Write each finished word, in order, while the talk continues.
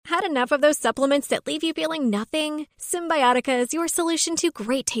Had enough of those supplements that leave you feeling nothing? Symbiotica is your solution to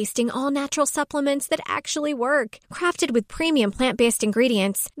great-tasting, all-natural supplements that actually work. Crafted with premium plant-based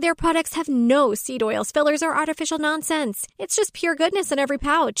ingredients, their products have no seed oils, fillers, or artificial nonsense. It's just pure goodness in every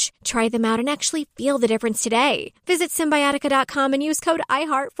pouch. Try them out and actually feel the difference today. Visit Symbiotica.com and use code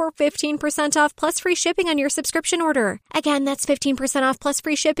IHEART for 15% off plus free shipping on your subscription order. Again, that's 15% off plus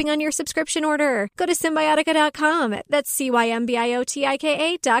free shipping on your subscription order. Go to Symbiotica.com. That's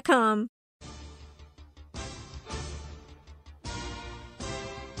CYMBIOTIKA.com.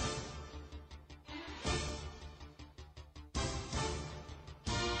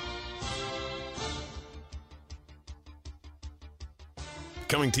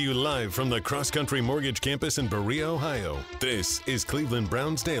 Coming to you live from the Cross Country Mortgage Campus in Berea, Ohio. This is Cleveland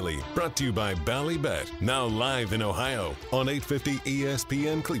Browns Daily, brought to you by Ballybet, now live in Ohio on 850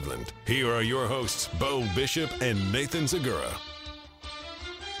 ESPN Cleveland. Here are your hosts, Bo Bishop and Nathan Zagura.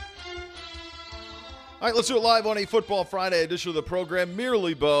 All right, let's do it live on a Football Friday edition of the program.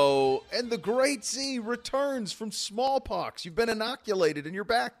 Merely Bo, and the Great Z returns from smallpox. You've been inoculated and you're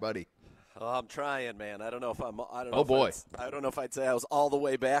back, buddy. Oh, I'm trying, man. I don't know if I'm. I don't know. Oh boy. I don't know if I'd say I was all the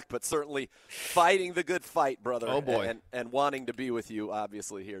way back, but certainly fighting the good fight, brother. Oh boy. And wanting to be with you,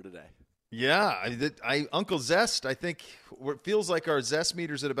 obviously, here today. Yeah, Uncle Zest. I think it feels like our Zest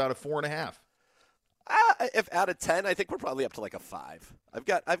meter's at about a 4.5. If out of 10, I think we're probably up to like a 5. I've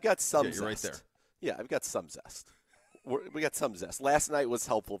got some. Yeah, you're zest. right there. Yeah, I've got some zest. We got some zest. Last night was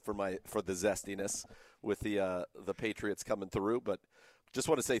helpful for the zestiness with the Patriots coming through, but. Just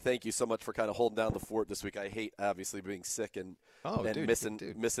want to say thank you so much for kind of holding down the fort this week. I hate, obviously, being sick and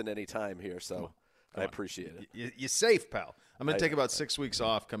missing any time here, so I appreciate it. You're safe, pal. I'm going to take about 6 weeks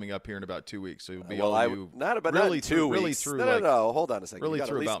off coming up here in about 2 weeks, so you'll be not 2 weeks. Really through, no. Hold on a second. Really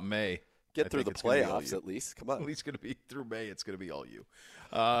through about May. Get through the playoffs at least. Come on. At least going to be through May. It's going to be all you.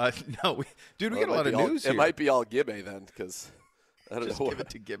 We got a lot of news here. It might be all Gibbe then, because. I don't know. Give it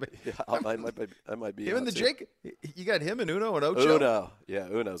to Gibby. Yeah, I might be. Him and the Jake. You got him and Uno and Ocho.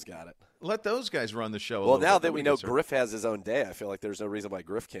 Uno's got it. Let those guys run the show. Well, now that we know Griff has his own day, I feel like there's no reason why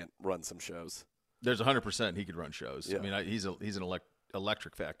Griff can't run some shows. There's 100% he could run shows. Yeah. I mean, he's an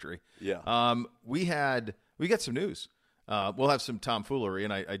electric factory. Yeah. We got some news. We'll have some tomfoolery,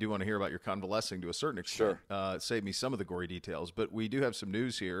 and I do want to hear about your convalescing to a certain extent. Sure. Save me some of the gory details, but we do have some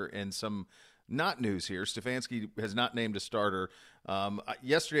news here and some. Not news here. Stefanski has not named a starter.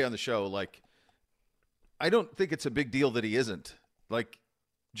 Yesterday on the show, I don't think it's a big deal that he isn't.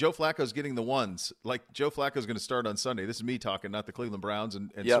 Joe Flacco's getting the ones. Joe Flacco's going to start on Sunday. This is me talking, not the Cleveland Browns,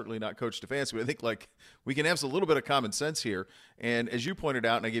 and certainly not Coach Stefanski. But I think we can have a little bit of common sense here. And as you pointed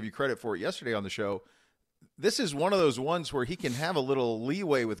out, and I gave you credit for it yesterday on the show, this is one of those ones where he can have a little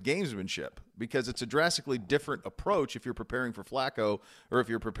leeway with gamesmanship because it's a drastically different approach if you're preparing for Flacco or if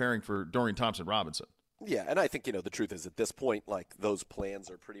you're preparing for Dorian Thompson-Robinson. Yeah, and I think, the truth is at this point, those plans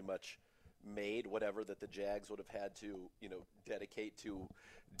are pretty much made, whatever that the Jags would have had to, dedicate to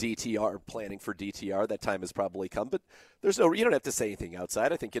DTR, planning for DTR. That time has probably come, but you don't have to say anything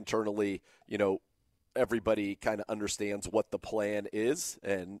outside. I think internally, everybody kind of understands what the plan is,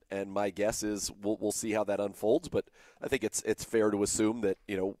 and my guess is we'll see how that unfolds. But I think it's fair to assume that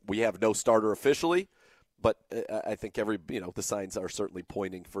we have no starter officially, but I think the signs are certainly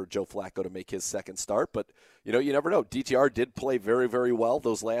pointing for Joe Flacco to make his second start. But you never know. DTR did play very, very well.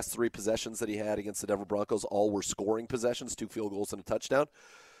 Those last 3 possessions that he had against the Denver Broncos all were scoring possessions, 2 field goals and a touchdown.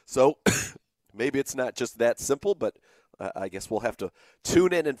 So maybe it's not just that simple, but I guess we'll have to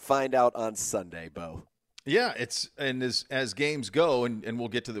tune in and find out on Sunday, Bo. Yeah, as games go, and we'll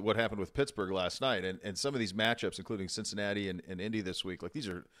get to what happened with Pittsburgh last night, and some of these matchups, including Cincinnati and Indy this week.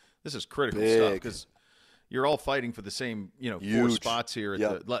 This is critical stuff because you're all fighting for the same 4 spots here,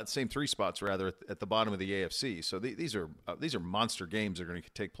 the same 3 spots rather at the bottom of the AFC. So these are monster games that are going to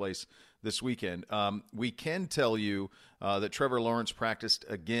take place this weekend. We can tell you that Trevor Lawrence practiced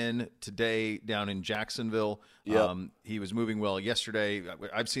again today down in Jacksonville. Yep. He was moving well yesterday.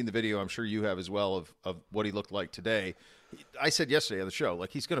 I've seen the video. I'm sure you have as well of what he looked like today. I said yesterday on the show,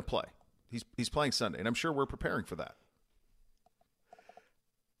 he's going to play. He's playing Sunday, and I'm sure we're preparing for that.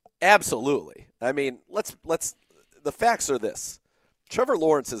 Absolutely. I mean, let's. The facts are this: Trevor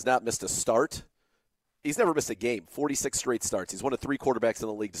Lawrence has not missed a start. He's never missed a game. 46 straight starts. He's one of 3 quarterbacks in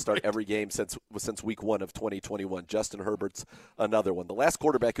the league to start every game since week 1 of 2021. Justin Herbert's another one. The last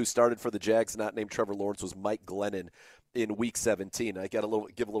quarterback who started for the Jags, not named Trevor Lawrence, was Mike Glennon in Week 17. I got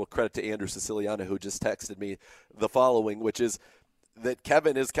give a little credit to Andrew Siciliano, who just texted me the following, which is that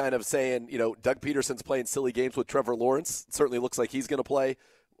Kevin is kind of saying, Doug Peterson's playing silly games with Trevor Lawrence. It certainly looks like he's going to play.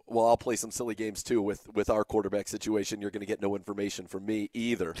 well, I'll play some silly games too with our quarterback situation. You're going to get no information from me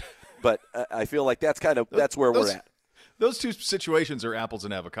either. But I feel like that's where we're at. Those two situations are apples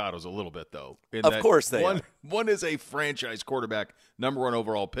and avocados a little bit, though. Of course they are. One is a franchise quarterback, number 1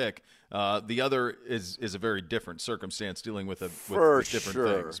 overall pick. The other is a very different circumstance dealing with different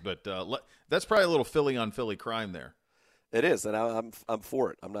things. But that's probably a little Philly on Philly crime there. It is, and I'm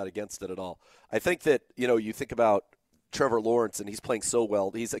for it. I'm not against it at all. I think that, you think about Trevor Lawrence, and he's playing so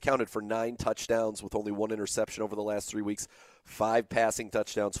well. He's accounted for 9 touchdowns with only 1 interception over the last 3 weeks, 5 passing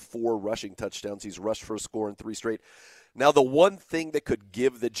touchdowns, 4 rushing touchdowns. He's rushed for a score in 3 straight. Now, the one thing that could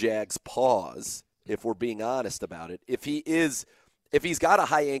give the Jags pause, if we're being honest about it, if he's got a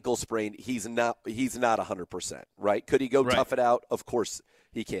high ankle sprain, he's not 100%, right? Could he go tough it out? Of course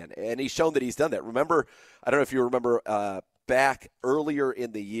he can. And he's shown that he's done that. Remember, I don't know if you remember back earlier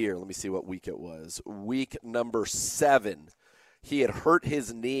in the year, let me see what week it was, week number 7, he had hurt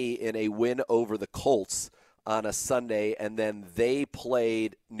his knee in a win over the Colts on a Sunday, and then they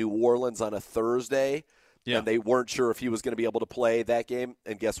played New Orleans on a Thursday. Yeah. And they weren't sure if he was going to be able to play that game.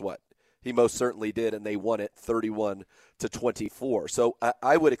 And guess what? He most certainly did, and they won it 31-24. So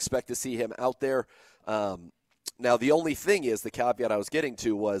I would expect to see him out there. Now, the only thing is, the caveat I was getting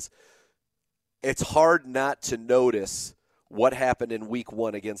to was it's hard not to notice what happened in week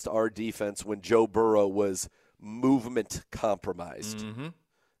 1 against our defense when Joe Burrow was movement compromised. Mm-hmm.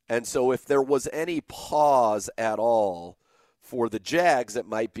 And so if there was any pause at all for the Jags, it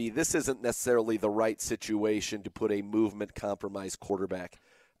might be this isn't necessarily the right situation to put a movement-compromised quarterback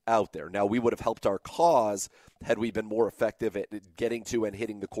out there. Now, we would have helped our cause had we been more effective at getting to and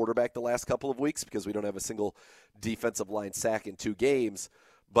hitting the quarterback the last couple of weeks because we don't have a single defensive line sack in 2 games.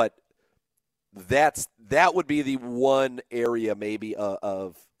 But that would be the one area maybe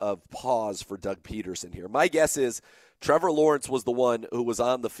of pause for Doug Peterson here. My guess is Trevor Lawrence was the one who was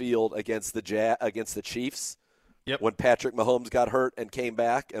on the field against the Chiefs. Yep. When Patrick Mahomes got hurt and came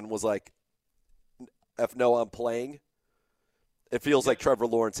back and was like, no, I'm playing. It feels like Trevor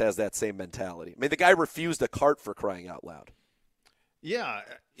Lawrence has that same mentality. I mean, the guy refused a cart for crying out loud. Yeah.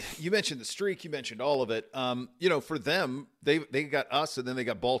 You mentioned the streak. You mentioned all of it. For them, they got us and then they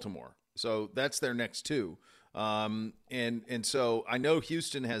got Baltimore. So that's their next 2. And so I know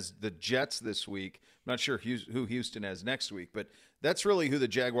Houston has the Jets this week. I'm not sure who Houston has next week, but that's really who the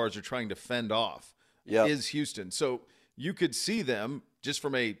Jaguars are trying to fend off. Yep. Is Houston. So you could see them just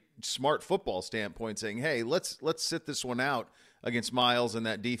from a smart football standpoint saying, hey, let's sit this one out against Miles and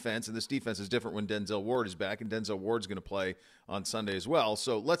that defense. And this defense is different when Denzel Ward is back, and Denzel Ward's going to play on Sunday as well.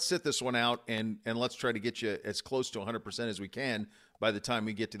 So let's sit this one out and let's try to get you as close to 100% as we can by the time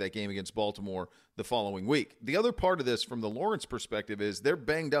we get to that game against Baltimore the following week. The other part of this from the Lawrence perspective is they're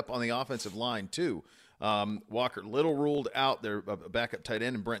banged up on the offensive line too. Walker Little ruled out, their backup tight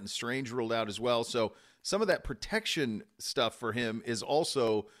end, and Brenton Strange ruled out as well. So some of that protection stuff for him is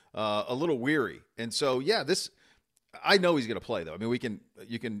also a little weary. And so, I know he's going to play, though. I mean,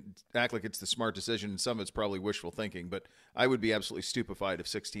 you can act like it's the smart decision, and some of it's probably wishful thinking, but I would be absolutely stupefied if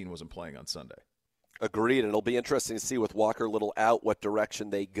 16 wasn't playing on Sunday. Agreed, and it'll be interesting to see with Walker Little out what direction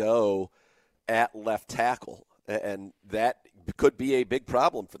they go at left tackle, and that could be a big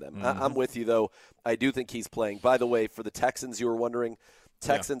problem for them. Mm-hmm. I'm with you, though. I do think he's playing. By the way, for the Texans, you were wondering,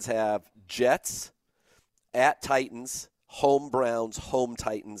 Texans have Jets, at Titans, home Browns, home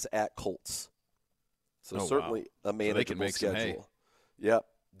Titans, at Colts. So certainly a manageable schedule. Yep.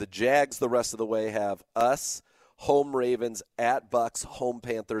 The Jags the rest of the way have us, home Ravens, at Bucks, home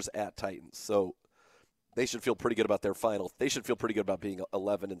Panthers, at Titans. So they should feel pretty good about their final. They should feel pretty good about being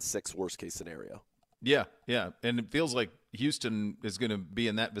 11-6 worst case scenario. Yeah. And it feels like Houston is going to be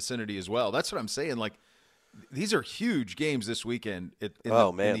in that vicinity as well. That's what I'm saying. Like, these are huge games this weekend in the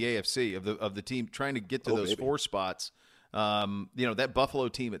AFC of the team trying to get to those 4 spots. That Buffalo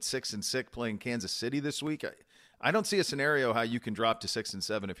team at 6-6 playing Kansas City this week. I don't see a scenario how you can drop to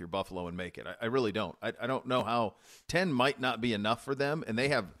 6-7 if you're Buffalo and make it. I really don't. I don't know how 10 might not be enough for them, and they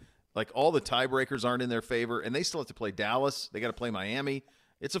have all the tiebreakers aren't in their favor, and they still have to play Dallas. They got to play Miami.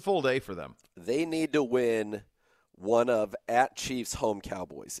 It's a full day for them. They need to win one of at Chiefs, home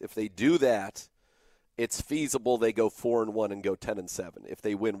Cowboys. If they do that, it's feasible they go 4-1 and go 10-7 if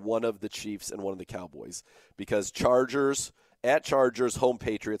they win one of the Chiefs and one of the Cowboys, because at Chargers, home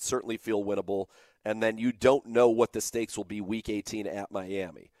Patriots certainly feel winnable, and then you don't know what the stakes will be Week 18 at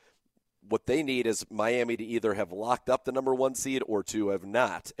Miami. What they need is Miami to either have locked up the number 1 seed or to have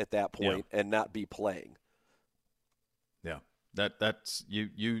not at that point and not be playing. Yeah. That's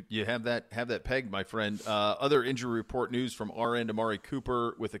you have that pegged, my friend. Other injury report news from our end: Amari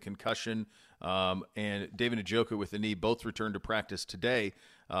Cooper with a concussion, and David Njoku with a knee. Both returned to practice today.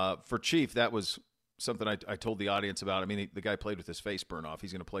 For Chief, that was something I told the audience about. I mean, the guy played with his face burned off.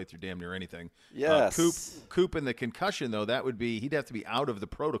 He's going to play through damn near anything. Yes. Coop and the concussion, though, he'd have to be out of the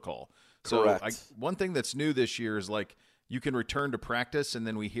protocol. Correct. So one thing that's new this year is like you can return to practice and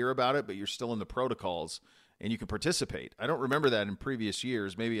then we hear about it, but you're still in the protocols and you can participate. I don't remember that in previous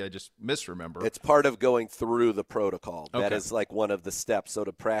years. Maybe I just misremember. It's part of going through the protocol. Okay. That is like one of the steps. So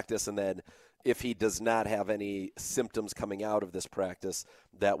to practice, and then if he does not have any symptoms coming out of this practice,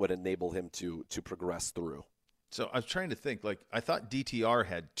 that would enable him to progress through. So I was trying to think, like, I thought DTR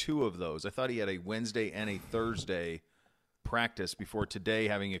had 2 of those. I thought he had a Wednesday and a Thursday practice before today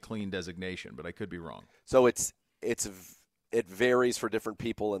having a clean designation, but I could be wrong. So it varies for different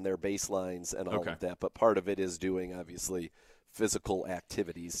people and their baselines and all of that, but part of it is doing, obviously, physical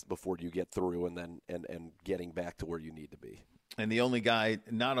activities before you get through and then and getting back to where you need to be. And the only guy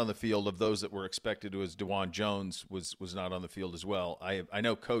not on the field of those that were expected was DeJuan Jones was not on the field as well. I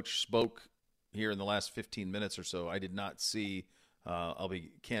know Coach spoke here in the last 15 minutes or so. I did not see I'll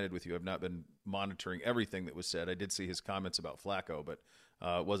be candid with you. I've not been monitoring everything that was said. I did see his comments about Flacco, but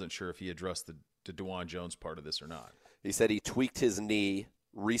wasn't sure if he addressed the DeJuan Jones part of this or not. He said he tweaked his knee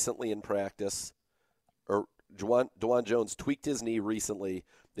recently in practice, or DeJuan Jones tweaked his knee recently.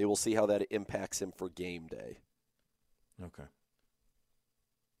 They will see how that impacts him for game day. Okay.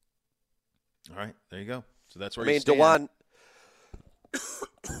 All right, there you go. So that's where DeJuan's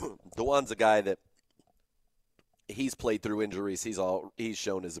a guy that he's played through injuries. He's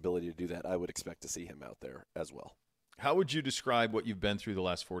shown his ability to do that. I would expect to see him out there as well. How would you describe what you've been through the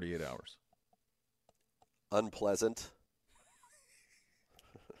last 48 hours? Unpleasant.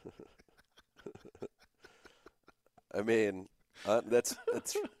 I mean, that's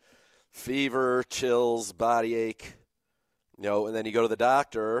fever, chills, body ache. And then you go to the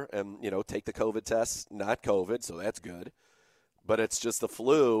doctor and, take the COVID test. Not COVID, so that's good. But it's just the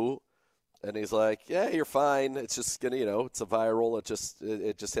flu. And he's like, yeah, you're fine. It's just going to, it's a viral.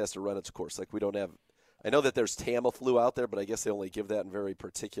 It just has to run its course. Like, we don't have – I know that there's Tamiflu out there, but I guess they only give that in very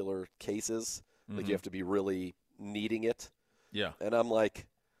particular cases. Mm-hmm. Like, you have to be really needing it. Yeah. And I'm like,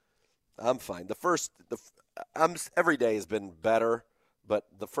 I'm fine. Every day has been better, but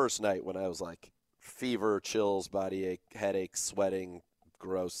the first night when I was like, fever, chills, body ache, headache, sweating,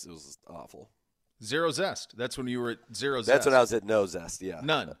 gross. It was awful. Zero zest. That's when you were at zero zest. That's when I was at no zest, yeah.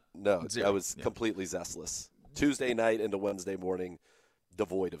 None. No, Zero. I was completely zestless. Tuesday night into Wednesday morning,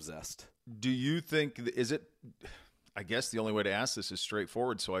 devoid of zest. Do you think, is it, I guess the only way to ask this is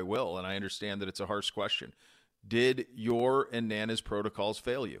straightforward, so I will, and I understand that it's a harsh question. Did your and Nana's protocols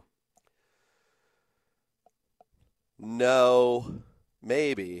fail you? No,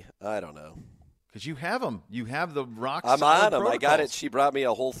 maybe. I don't know. Because you have them. You have the rock I'm solid on them. protocols. I got it. She brought me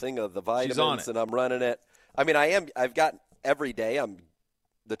a whole thing of the vitamins, and I'm running it. I mean, I've got every day.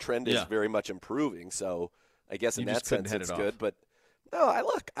 The trend is very much improving. So I guess in that sense it's good. But no,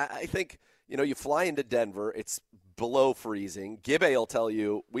 I think you fly into Denver. It's below freezing. Gibbe will tell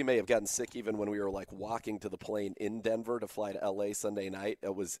you we may have gotten sick even when we were like walking to the plane in Denver to fly to L.A. Sunday night.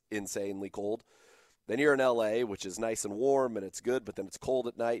 It was insanely cold. Then you're in L.A., which is nice and warm, and it's good, but then it's cold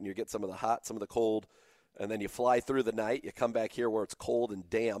at night, and you get some of the hot, some of the cold, and then you fly through the night. You come back here where it's cold and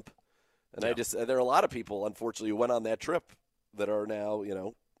damp. And there are a lot of people, unfortunately, who went on that trip that are now,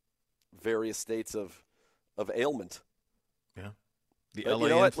 various states of ailment. Yeah. The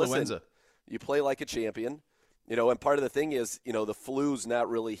L.A. influenza. Listen, you play like a champion. And part of the thing is, the flu's not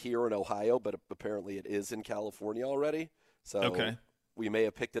really here in Ohio, but apparently it is in California already. So okay. We may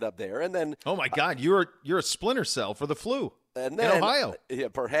have picked it up there, and then oh my God, you're a splinter cell for the flu and then, in Ohio. Yeah,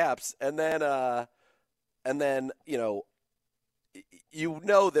 perhaps, and then that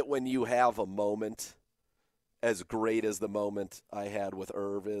when you have a moment as great as the moment I had with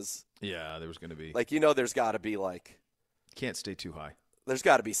Irv is, yeah, there was going to be there's got to be can't stay too high. There's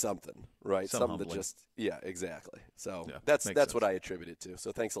got to be something, right? Something that just exactly. So yeah, that's what I attribute it to.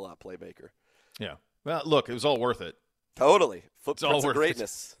 So thanks a lot, Playmaker. Yeah. Well, look, it was all worth it. Totally. Footprints of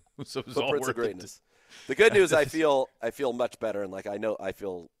greatness. So Footprints of greatness. The good news, I feel much better, and I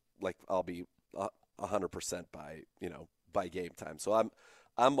feel like I'll be 100% by game time. So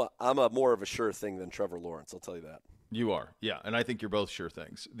I'm a more of a sure thing than Trevor Lawrence. I'll tell you that. You are, yeah, and I think you're both sure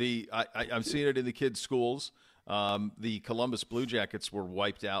things. I'm seeing it in the kids' schools. The Columbus Blue Jackets were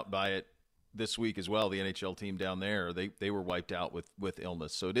wiped out by it this week as well. The NHL team down there, they were wiped out with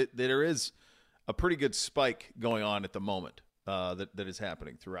illness. So there is a pretty good spike going on at the moment that is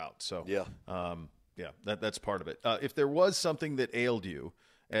happening throughout. So that's part of it. If there was something that ailed you,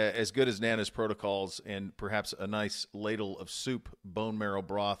 as good as Nana's protocols and perhaps a nice ladle of soup, bone marrow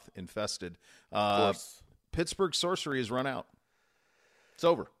broth infested, Pittsburgh Sorcery has run out. It's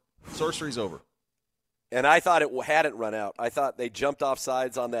over. Sorcery's over. And I thought it hadn't run out. I thought they jumped off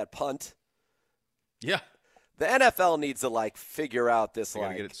sides on that punt. Yeah. The NFL needs to, figure out this, They got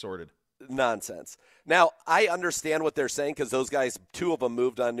to get it sorted. Nonsense. Now, I understand what they're saying because those guys, 2 of them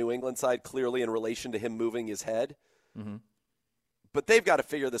moved on New England side clearly in relation to him moving his head. Mm-hmm. But they've got to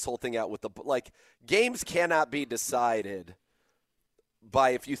figure this whole thing out with games cannot be decided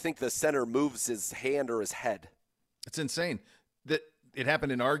by if you think the center moves his hand or his head. It's insane that it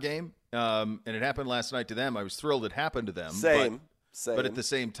happened in our game, and it happened last night to them. I was thrilled it happened to them. Same. But at the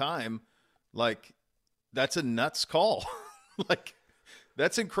same time, that's a nuts call.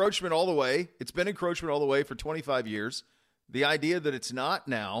 That's encroachment all the way. It's been encroachment all the way for 25 years. The idea that it's not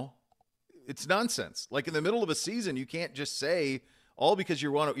now, it's nonsense. In the middle of a season, you can't just say all because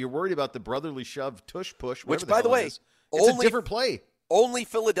you're worried about the brotherly shove, tush push, which, by the way, it's a different play. Only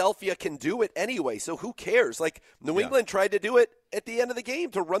Philadelphia can do it anyway, so who cares? New England tried to do it at the end of the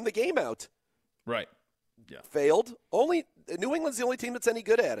game to run the game out. Right. Yeah. Failed. New England's the only team that's any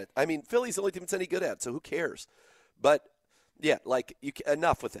good at it. I mean, Philly's the only team that's any good at it, so who cares? But, yeah,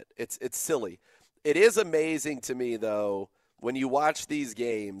 enough with it. It's silly. It is amazing to me, though, when you watch these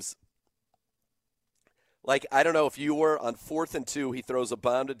games. I don't know if you were on 4th and 2, he throws a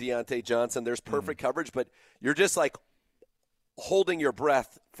bomb to Deontay Johnson. There's perfect coverage, but you're just, holding your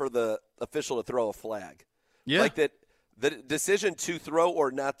breath for the official to throw a flag. Yeah. The decision to throw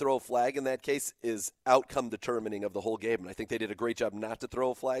or not throw a flag in that case is outcome determining of the whole game. And I think they did a great job not to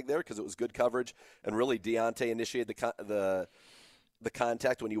throw a flag there because it was good coverage. And really, Deontay initiated the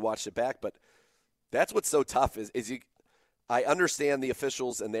contact when you watched it back. But that's what's so tough is I understand the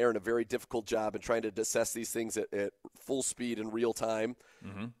officials, and they're in a very difficult job in trying to assess these things at full speed in real time.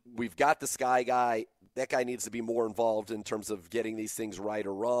 Mm-hmm. We've got the Sky guy. That guy needs to be more involved in terms of getting these things right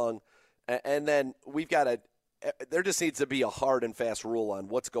or wrong. And then we've got there just needs to be a hard and fast rule on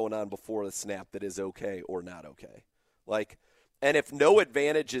what's going on before the snap that is okay or not okay. And if no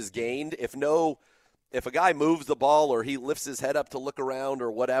advantage is gained, if a guy moves the ball or he lifts his head up to look around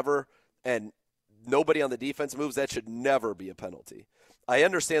or whatever, and nobody on the defense moves, that should never be a penalty. I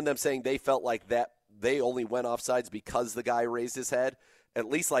understand them saying they felt like that they only went offsides because the guy raised his head. At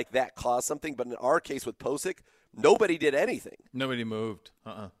least that caused something. But in our case with Posick, nobody did anything. Nobody moved.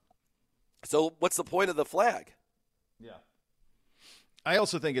 So what's the point of the flag? Yeah. I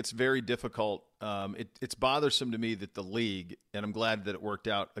also think it's very difficult. It's bothersome to me that the league, and I'm glad that it worked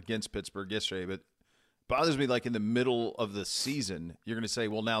out against Pittsburgh yesterday, but it bothers me in the middle of the season, you're going to say,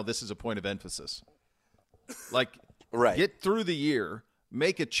 well, now this is a point of emphasis. Right. Get through the year,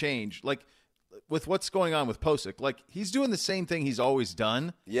 make a change. With what's going on with Posick, he's doing the same thing he's always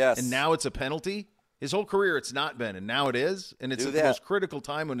done. Yes. And now it's a penalty. His whole career it's not been, and now it is. And it's at the most critical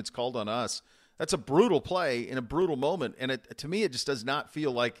time when it's called on us. That's a brutal play in a brutal moment. And to me, it just does not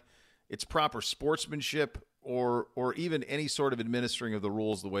feel like it's proper sportsmanship or even any sort of administering of the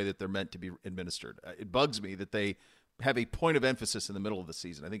rules the way that they're meant to be administered. It bugs me that they have a point of emphasis in the middle of the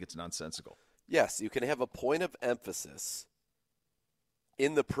season. I think it's nonsensical. Yes, you can have a point of emphasis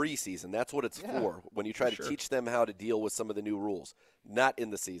in the preseason. That's what it's for, when you try to teach them how to deal with some of the new rules. Not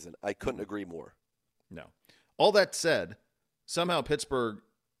in the season. I couldn't agree more. No. All that said, somehow Pittsburgh,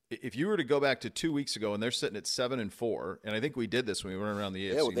 if you were to go back to 2 weeks ago and they're sitting at 7-4, and I think we did this when we went around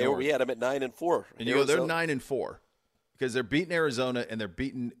the AFC North. We had them at 9-4. And you go, they're 9-4 because they're beating Arizona and they're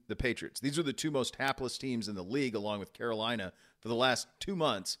beating the Patriots. These are the 2 most hapless teams in the league, along with Carolina, for the last 2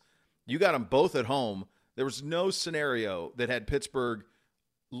 months. You got them both at home. There was no scenario that had Pittsburgh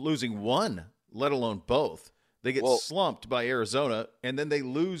losing one, let alone both. They get slumped by Arizona, and then they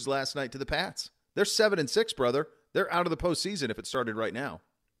lose last night to the Pats. They're 7-6, brother. They're out of the postseason if it started right now.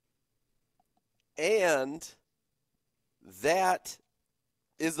 And that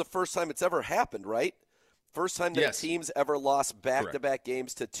is the first time it's ever happened, right? First time that teams ever lost back-to-back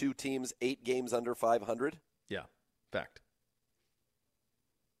games to 2 teams 8 games under 500. Yeah, fact.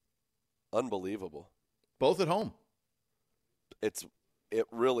 Unbelievable. Both at home. It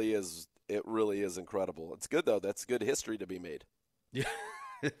really is incredible. It's good, though. That's good history to be made. Yeah,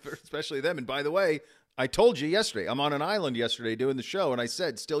 especially them. And by the way, I told you yesterday, I'm on an island yesterday doing the show, and I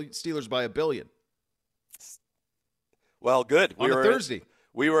said Steelers by $1 billion. Well, good. On a Thursday.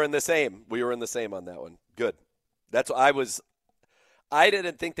 We were in the same. We were in the same on that one. Good. That's what I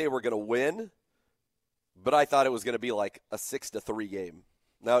didn't think they were going to win, but I thought it was going to be like a 6-3 game.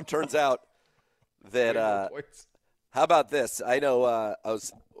 Now it turns out that how about this? I know I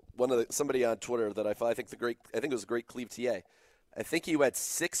was somebody on Twitter that I think it was a great Cleve TA. I think you had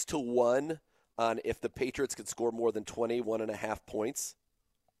 6-1 on if the Patriots could score more than 21.5 points.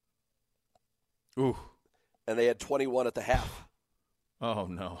 Ooh. And they had 21 at the half. Oh,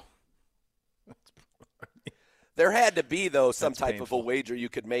 no. There had to be, though, some That's type painful. of a wager you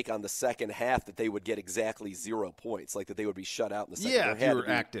could make on the second half that they would get exactly 0 points, like that they would be shut out in the second. Yeah, if you were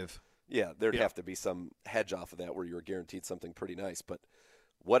active. Yeah, there'd have to be some hedge off of that where you were guaranteed something pretty nice. But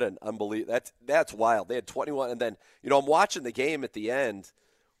what an unbelievable – that's wild. They had 21. And then, I'm watching the game at the end,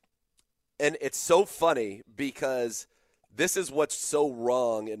 and it's so funny because this is what's so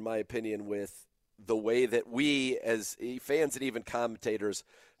wrong, in my opinion, with the way that we as fans and even commentators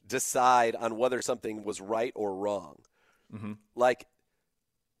decide on whether something was right or wrong. Mm-hmm. Like,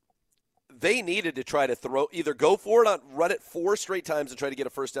 they needed to try to either go for it run it 4 straight times and try to get a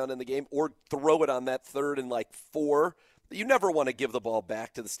first down in the game, or throw it on that 3rd and 4. You never want to give the ball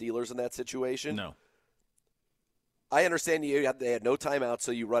back to the Steelers in that situation. No. I understand they had no timeout,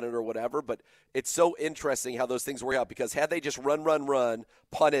 so you run it or whatever, but it's so interesting how those things work out, because had they just run,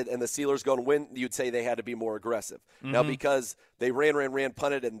 punted, and the Steelers go and win, you'd say they had to be more aggressive. Mm-hmm. Now, because they ran,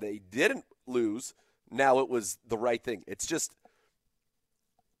 punted, and they didn't lose, now it was the right thing.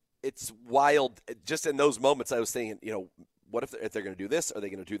 It's wild. Just in those moments, I was thinking, what if they're going to do this? Are they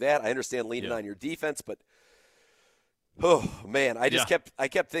going to do that? I understand leaning on your defense, but oh man, I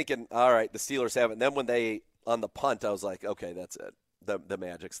kept thinking, all right, the Steelers have it. And then when they on the punt, I was like, okay, that's it. The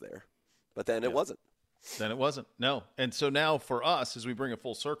magic's there. But then it wasn't. Then it wasn't. No. And so now for us, as we bring it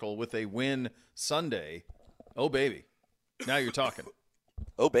full circle with a win Sunday, oh baby, now you're talking.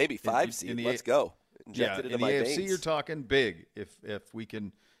 Oh baby, 5 seed. Let's go. Injected into my AFC, veins. you're talking big. If we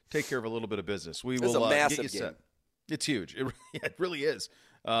can take care of a little bit of business, we will a massive get you game. set. It's huge. It really is.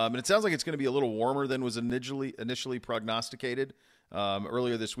 And it sounds like it's going to be a little warmer than was initially prognosticated.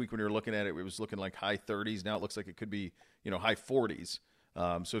 Earlier this week when we were looking at it, it was looking like high 30s. Now it looks like it could be, high 40s.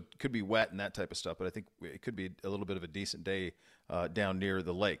 So it could be wet and that type of stuff. But I think it could be a little bit of a decent day down near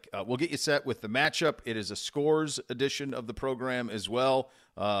the lake. We'll get you set with the matchup. It is a scores edition of the program as well.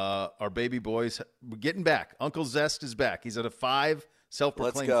 Our baby boys getting back. Uncle Zest is back. He's at a 5,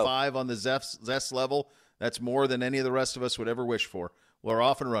 self-proclaimed 5 on the Zest level. That's more than any of the rest of us would ever wish for. We're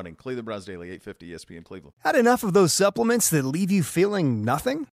off and running. Cleveland Browns Daily, 850 ESPN Cleveland. Had enough of those supplements that leave you feeling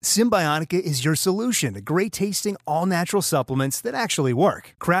nothing? Symbiotica is your solution to great-tasting, all-natural supplements that actually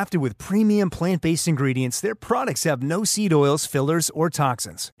work. Crafted with premium plant-based ingredients, their products have no seed oils, fillers, or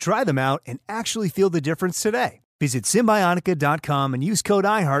toxins. Try them out and actually feel the difference today. Visit Symbiotica.com and use code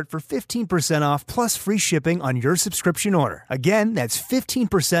IHEART for 15% off plus free shipping on your subscription order. Again, that's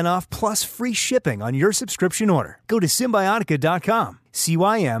 15% off plus free shipping on your subscription order. Go to Symbiotica.com,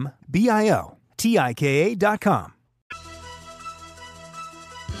 Symbiotika.com.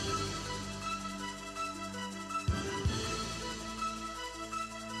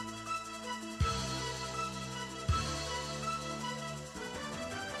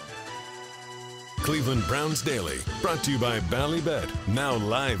 Cleveland Browns Daily, brought to you by Bally Bet, now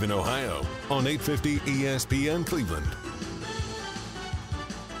live in Ohio on 850 ESPN Cleveland.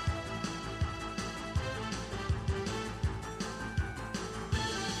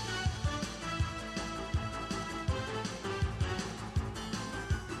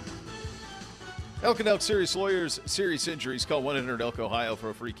 Elk and Elk Serious Lawyers, serious injuries. Call 1-800-ELK Ohio for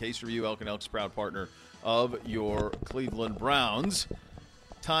a free case review. Elk and Elk's proud partner of your Cleveland Browns.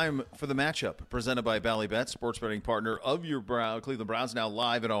 Time for the matchup presented by Bally Bet, sports betting partner of your Cleveland Browns, now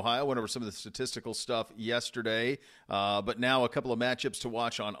live in Ohio. Went over some of the statistical stuff yesterday, but now a couple of matchups to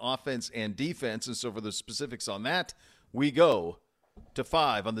watch on offense and defense. And so for the specifics on that, we go to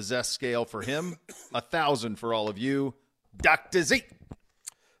 5 on the Zest scale for him, 1,000 for all of you. Dr. Z.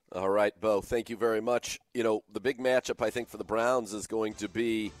 All right, Bo, thank you very much. The big matchup, I think, for the Browns is going to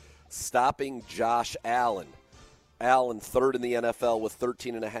be stopping Josh Allen. Allen, 3rd in the NFL with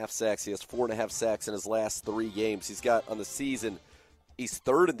 13.5 sacks. He has 4.5 sacks in his last 3 games. He's got, on the season, he's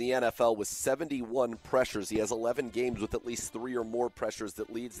 3rd in the NFL with 71 pressures. He has 11 games with at least 3 or more pressures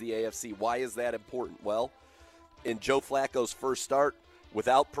that leads the AFC. Why is that important? Well, in Joe Flacco's first start,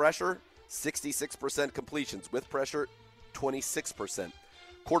 without pressure, 66% completions. With pressure, 26%.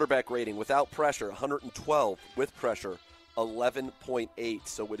 Quarterback rating, without pressure, 112. With pressure, 11.8.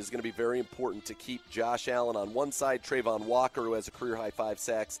 So it is going to be very important to keep Josh Allen on one side. Trayvon Walker, who has a career-high 5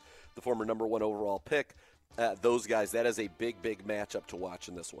 sacks, the former number 1 overall pick. Those guys, that is a big, big matchup to watch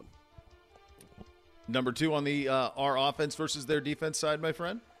in this one. Number 2 on the our offense versus their defense side, my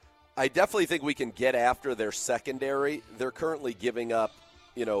friend? I definitely think we can get after their secondary. They're currently giving up,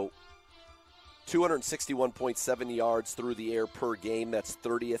 261.7 yards through the air per game. That's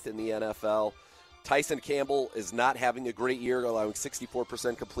 30th in the NFL. Tyson Campbell is not having a great year, allowing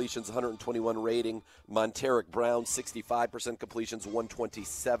 64% completions, 121 rating. Monteric Brown, 65% completions,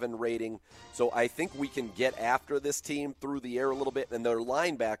 127 rating. So I think we can get after this team through the air a little bit. And their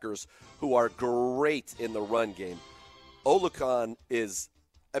linebackers, who are great in the run game. Olukon is,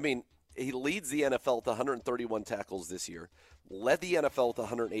 he leads the NFL with 131 tackles this year. Led the NFL with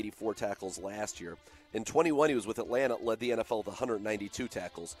 184 tackles last year. In 21, he was with Atlanta, led the NFL with 192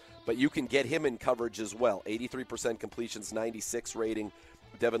 tackles. But you can get him in coverage as well. 83% completions, 96 rating.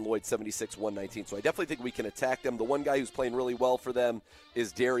 Devin Lloyd, 76, 119. So I definitely think we can attack them. The one guy who's playing really well for them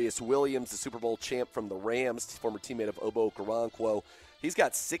is Darius Williams, the Super Bowl champ from the Rams, former teammate of Obo Okoronkwo. He's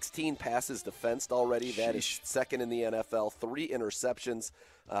got 16 passes defensed already. That is second in the NFL, 3 interceptions,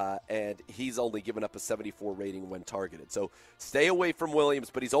 and he's only given up a 74 rating when targeted. So stay away from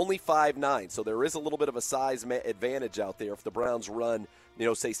Williams, but he's only 5'9", so there is a little bit of a size advantage out there. If the Browns run,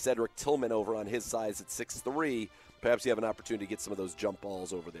 say Cedric Tillman over on his size at 6'3", perhaps you have an opportunity to get some of those jump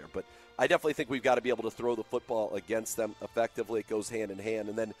balls over there. But I definitely think we've got to be able to throw the football against them effectively. It goes hand in hand.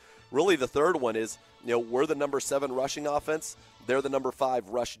 And then really the third one is, we're the number 7 rushing offense. They're the number 5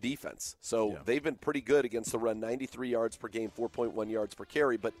 rush defense. So they've been pretty good against the run, 93 yards per game, 4.1 yards per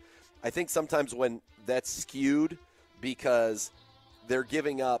carry. But I think sometimes when that's skewed because they're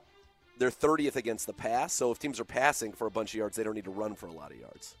giving up, they're 30th against the pass. So if teams are passing for a bunch of yards, they don't need to run for a lot of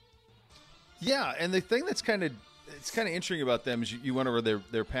yards. Yeah, and the thing that's kind of interesting about them is you went over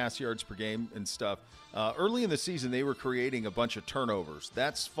their pass yards per game and stuff. Early in the season, they were creating a bunch of turnovers.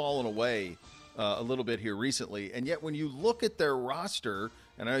 That's fallen away a little bit here recently. And yet when you look at their roster,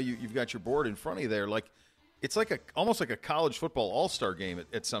 and I know you've got your board in front of you there, it's almost like a college football all-star game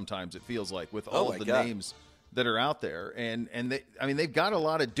at sometimes it feels like, with all of the names that are out there. And they've got a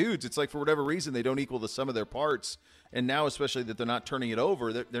lot of dudes. It's like for whatever reason they don't equal the sum of their parts. And now especially that they're not turning it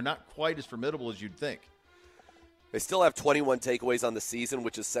over, they're not quite as formidable as you'd think. They still have 21 takeaways on the season,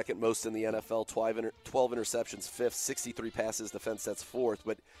 which is second most in the NFL, 12 interceptions, fifth, 63 passes defense, that's fourth.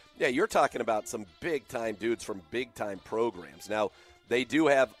 But, yeah, you're talking about some big-time dudes from big-time programs. Now, they do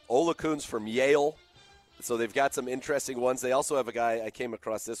have Olakuns from Yale, so they've got some interesting ones. They also have a guy, I came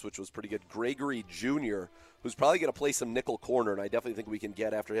across this, which was pretty good, Gregory Jr., who's probably going to play some nickel corner, and I definitely think we can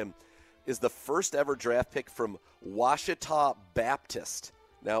get after him, is the first-ever draft pick from Ouachita Baptist.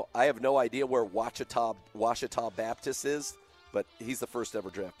 Now, I have no idea where Ouachita Baptist is, but he's the first ever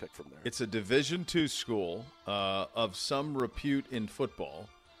draft pick from there. It's a Division II school of some repute in football.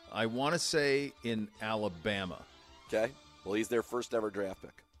 I want to say in Alabama. Okay. Well, he's their first ever draft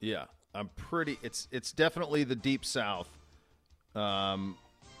pick. Yeah. It's definitely the Deep South.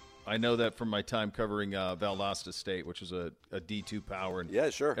 I know that from my time covering Valdosta State, which is a D2 power. And yeah,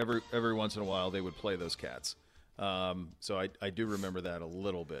 sure. Every once in a while they would play those cats. So I do remember that a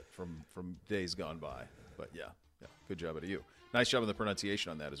little bit from days gone by. But, yeah, good job out of you. Nice job on the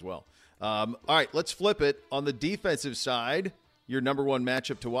pronunciation on that as well. All right, let's flip it. On the defensive side, your number one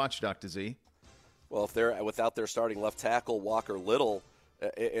matchup to watch, Dr. Z. Well, if they're without their starting left tackle, Walker Little,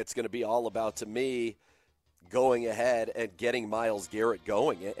 it's going to be all about, to me, going ahead and getting Myles Garrett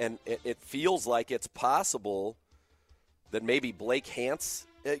going. And it feels like it's possible that maybe Blake Hance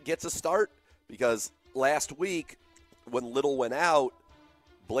gets a start, because last week, when Little went out,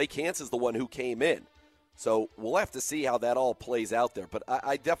 Blake Hance is the one who came in. So we'll have to see how that all plays out there. But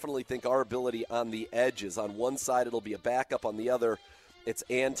I definitely think our ability on the edges, on one side it'll be a backup, on the other it's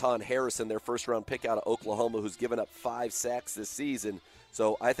Anton Harrison, their first-round pick out of Oklahoma, who's given up 5 sacks this season.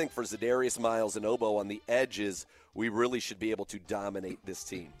 So I think for Zadarius Miles and Obo on the edges, we really should be able to dominate this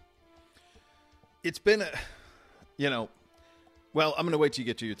team. It's been well, I'm going to wait till you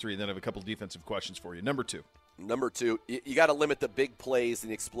get to your 3, and then I have a couple defensive questions for you. Number 2, you got to limit the big plays and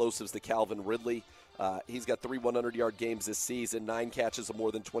the explosives to Calvin Ridley. He's got 3 100-yard games this season, 9 catches of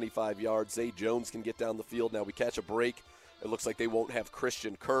more than 25 yards. Zay Jones can get down the field. Now we catch a break. It looks like they won't have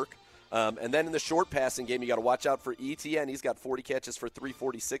Christian Kirk. And then in the short passing game, you got to watch out for ETN. He's got 40 catches for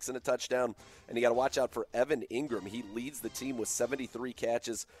 346 and a touchdown. And you got to watch out for Evan Ingram. He leads the team with 73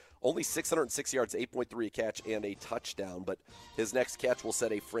 catches, only 606 yards, 8.3 a catch, and a touchdown. But his next catch will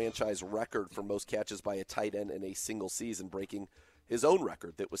set a franchise record for most catches by a tight end in a single season, breaking his own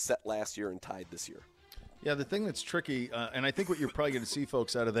record that was set last year and tied this year. Yeah, the thing that's tricky, and I think what you're probably going to see,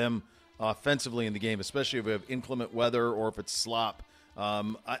 folks, out of them offensively in the game, especially if we have inclement weather or if it's slop,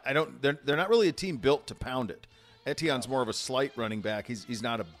 they're not really a team built to pound it. Etienne's more of a slight running back. He's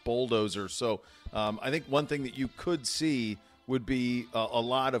not a bulldozer. So I think one thing that you could see would be a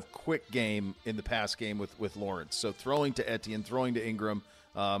lot of quick game in the pass game with Lawrence. So throwing to Etienne, throwing to Ingram.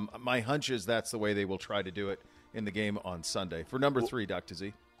 My hunch is that's the way they will try to do it in the game on Sunday. For number 3, Dr.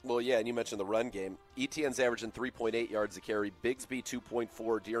 Z. Well, yeah, and you mentioned the run game. ETN's averaging 3.8 yards a carry. Bigsby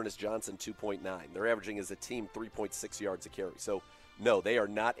 2.4. Dearness Johnson 2.9. They're averaging as a team 3.6 yards a carry. So, no, they are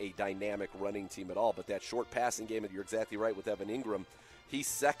not a dynamic running team at all. But that short passing game, and you're exactly right with Evan Ingram, he's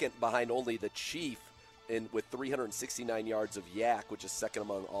second behind only the Chief with 369 yards of yak, which is second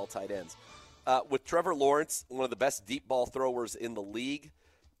among all tight ends. With Trevor Lawrence, one of the best deep ball throwers in the league,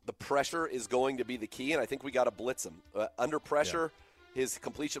 the pressure is going to be the key, and I think we got to blitz him. Under pressure, his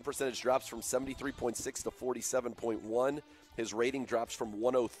completion percentage drops from 73.6 to 47.1. His rating drops from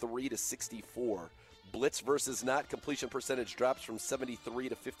 103 to 64. Blitz versus not, completion percentage drops from 73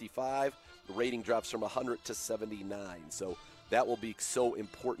 to 55. The rating drops from 100 to 79. So that will be so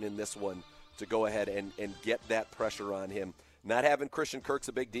important in this one to go ahead and get that pressure on him. Not having Christian Kirk's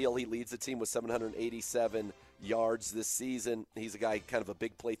a big deal. He leads the team with 787 yards this season. He's a guy, kind of a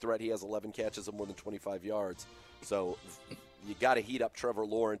big play threat. He has 11 catches of more than 25 yards. So you got to heat up Trevor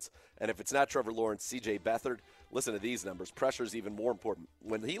Lawrence. And if it's not Trevor Lawrence, C.J. Beathard, listen to these numbers. Pressure is even more important.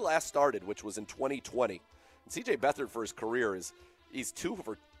 When he last started, which was in 2020, C.J. Beathard for his career he's 2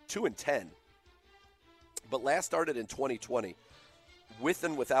 for 2 and 10. But last started in 2020 with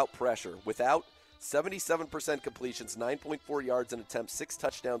and without pressure, without 77% completions, 9.4 yards an attempt, 6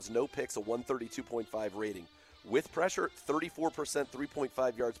 touchdowns, no picks, a 132.5 rating. With pressure, 34%,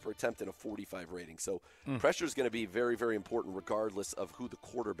 3.5 yards per attempt, and a 45 rating. So pressure is going to be very, very important regardless of who the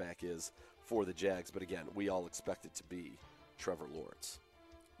quarterback is for the Jags. But again, we all expect it to be Trevor Lawrence.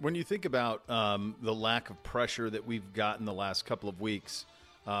 When you think about the lack of pressure that we've gotten the last couple of weeks,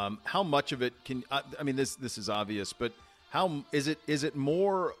 how much of it can – I mean, this is obvious, but – how is it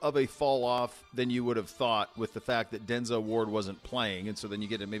more of a fall off than you would have thought with the fact that Denzel Ward wasn't playing, and so then you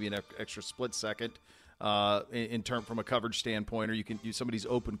get maybe an extra split second in term from a coverage standpoint, or you can use somebody's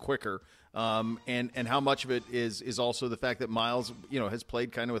open quicker, and how much of it is also the fact that Miles has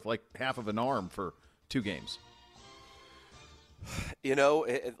played kind of with like half of an arm for 2 games.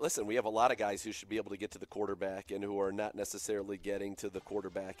 Listen, we have a lot of guys who should be able to get to the quarterback and who are not necessarily getting to the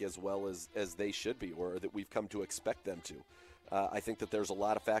quarterback as well as they should be, or that we've come to expect them to. I think that there's a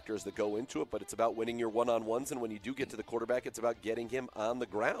lot of factors that go into it, but it's about winning your one-on-ones, and when you do get to the quarterback, it's about getting him on the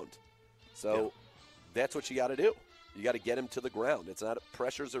ground. So that's what you got to do. You got to get him to the ground.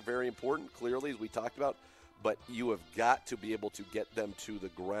 Pressures are very important, clearly, as we talked about, but you have got to be able to get them to the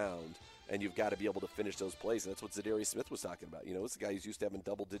ground. And you've got to be able to finish those plays. And that's what Zadarius Smith was talking about. It's a guy who's used to having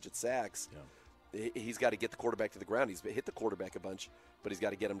double-digit sacks. Yeah. He's got to get the quarterback to the ground. He's hit the quarterback a bunch, but he's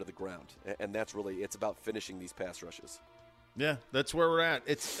got to get him to the ground. And that's really – it's about finishing these pass rushes. Yeah, that's where we're at.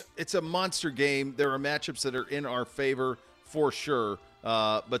 It's a monster game. There are matchups that are in our favor for sure,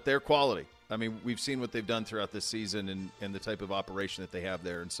 but they're quality. I mean, we've seen what they've done throughout this season and the type of operation that they have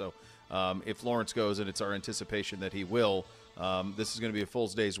there. And so if Lawrence goes, and it's our anticipation that he will – this is going to be a full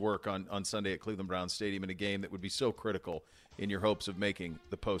day's work on Sunday at Cleveland Browns Stadium in a game that would be so critical in your hopes of making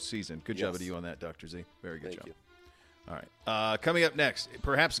the postseason. Good job to you on that, Dr. Z. Very good job. Thank you. All right. Coming up next,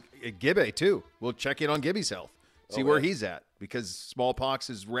 perhaps Gibbe, too. We'll check in on Gibbe's health, see where he's at, because smallpox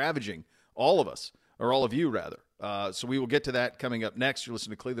is ravaging all of us, or all of you, rather. So we will get to that coming up next. You're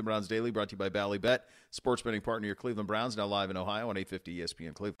listening to Cleveland Browns Daily, brought to you by Bally Bet, sports betting partner of your Cleveland Browns, now live in Ohio on 850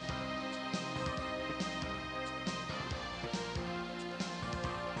 ESPN Cleveland.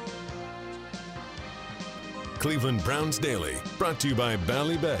 Cleveland Browns Daily, brought to you by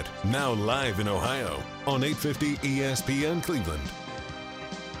Bally Bet, now live in Ohio on 850 ESPN Cleveland.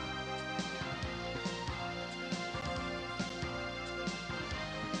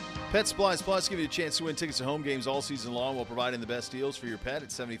 Pet Supplies Plus give you a chance to win tickets to home games all season long while providing the best deals for your pet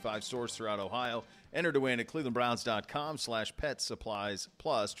at 75 stores throughout Ohio. Enter to win at clevelandbrowns.com/pet supplies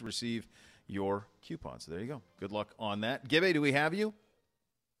plus to receive your coupons. So there you go. Good luck on that. Gibbe, do we have you?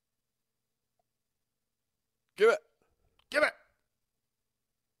 Give it.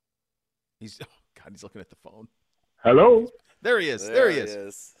 He's looking at the phone. Hello. There he is. There he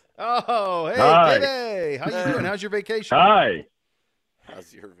is. Oh, hey, Hi. Gibbe. How you doing? How's your vacation? Hi.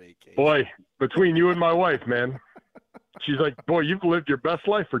 How's your vacation? Boy, between you and my wife, man. She's like, boy, you've lived your best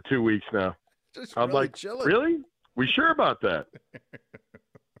life for 2 weeks now. Just I'm really like, chilling. Really? We sure about that?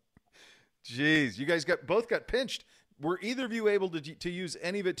 Jeez, you guys both got pinched. Were either of you able to use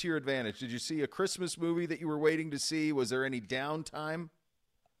any of it to your advantage? Did you see a Christmas movie that you were waiting to see? Was there any downtime?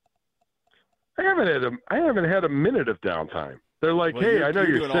 I haven't had a minute of downtime. They're like, well, hey, I know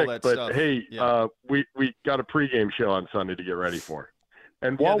you're sick, but stuff. Hey, yeah. We got a pregame show on Sunday to get ready for.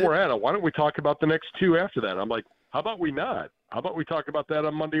 And while we're at it, why don't we talk about the next 2 after that? I'm like, how about we not? How about we talk about that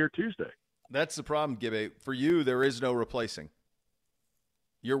on Monday or Tuesday? That's the problem, Gibbe. For you, there is no replacing.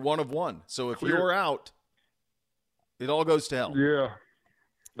 You're one of one. So if you're out, it all goes to hell. Yeah.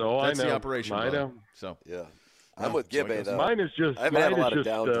 No, That's I know. the operation. I know. So yeah, I'm with Gibbe though. Mine is just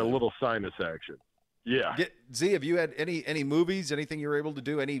a little sinus action. Yeah. Z, have you had any movies? Anything you were able to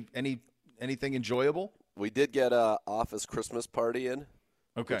do? Anything enjoyable? We did get Office Christmas Party in.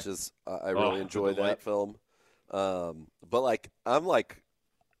 Okay. Which is I really enjoy that film. But I'm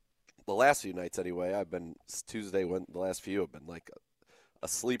the last few nights anyway. I've been Tuesday when the last few have been like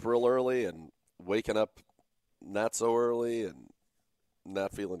asleep real early and waking up not so early and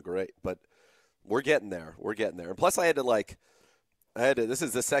not feeling great. But we're getting there. And plus, I had to. This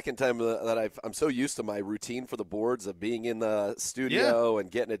is the second time that I'm so used to my routine for the boards of being in the studio and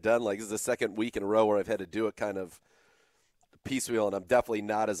getting it done. Like, this is the second week in a row where I've had to do it kind of piecemeal, and I'm definitely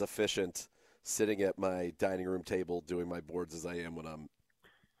not as efficient sitting at my dining room table doing my boards as I am when I'm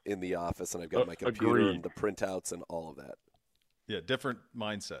in the office and I've got my computer and the printouts and all of that. Yeah, different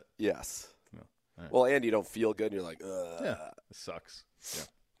mindset. Yes. No. Right. Well, and you don't feel good, and you're like, ugh. Yeah, it sucks. Yeah.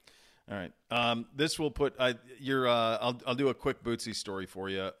 All right. This will put I'll do a quick Bootsy story for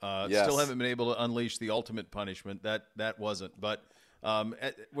you. Yes. Still haven't been able to unleash the ultimate punishment. That wasn't. But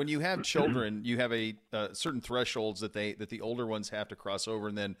when you have children, you have a certain thresholds that the older ones have to cross over,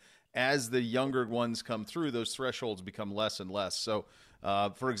 and then as the younger ones come through, those thresholds become less and less. So,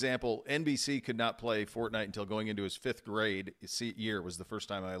 for example, NBC could not play Fortnite until going into his 5th grade year was the first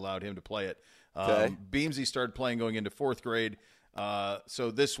time I allowed him to play it. Okay. Beamsy started playing going into 4th grade.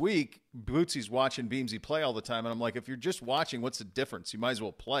 So this week, Bootsy's watching Beamsy play all the time, and I'm like, if you're just watching, what's the difference? You might as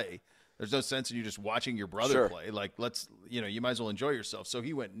well play. There's no sense in you just watching your brother play. Like, you might as well enjoy yourself. So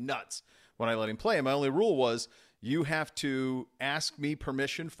he went nuts when I let him play. And my only rule was you have to ask me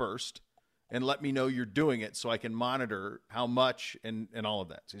permission first and let me know you're doing it so I can monitor how much and all of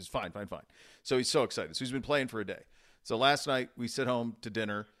that. So he's fine. So he's so excited. So he's been playing for a day. So last night we sit home to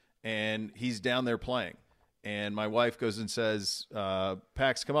dinner, and he's down there playing. And my wife goes and says,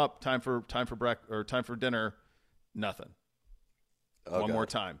 "Pax, come up. Time for dinner." Nothing. Okay. One more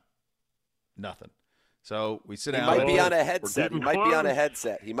time. Nothing. So we sit He down. might be on a headset. He might be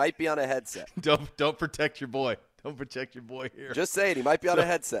on a headset. Don't protect your boy. Don't protect your boy here. Just saying, he might be on a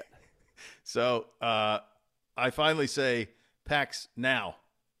headset. So I finally say, "Pax, now,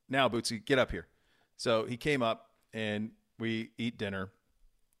 Bootsy, get up here." So he came up, and we eat dinner.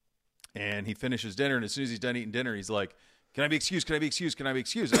 And he finishes dinner, and as soon as he's done eating dinner, he's like, "Can I be excused? Can I be excused? Can I be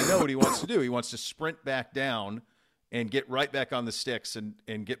excused?" And I know what he wants to do. He wants to sprint back down and get right back on the sticks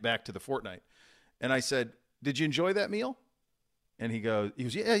and get back to the Fortnite. And I said, "Did you enjoy that meal?" And he goes,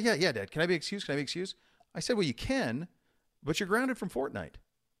 "Yeah, Dad. Can I be excused? Can I be excused?" I said, "Well, you can, but you're grounded from Fortnite."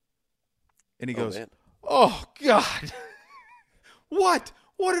 And he goes, "Oh, God. What?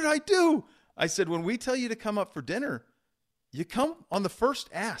 What did I do?" I said, "When we tell you to come up for dinner, you come on the first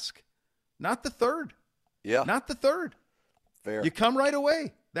ask. Not the third. Yeah. Not the third. Fair. You come right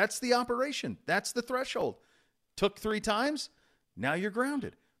away. That's the operation. That's the threshold. Took 3 times. Now you're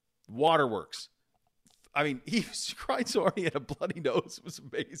grounded." Waterworks. I mean, he cried so hard he had a bloody nose. It was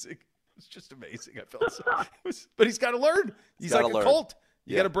amazing. It was just amazing. I felt so. But he's got to learn. He's like a colt.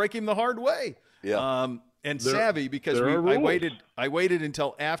 You got to break him the hard way. Yeah. And savvy because I waited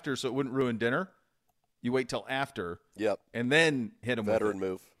until after so it wouldn't ruin dinner. You wait till after. Yep. And then hit him Veteran with it.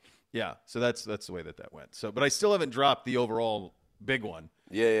 move. Yeah, so that's the way that went. So, but I still haven't dropped the overall big one.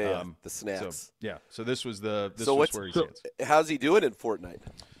 Yeah. The snaps. So this was where he stands. How's he doing in Fortnite?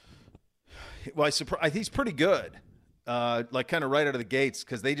 Well, he's pretty good. Like kind of right out of the gates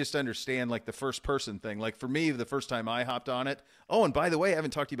because they just understand like the first person thing. Like for me, the first time I hopped on it. Oh, and by the way, I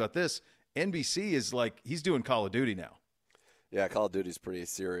haven't talked to you about this. NBC is like he's doing Call of Duty now. Yeah, Call of Duty's pretty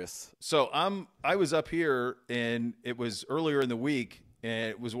serious. So I was up here and it was earlier in the week.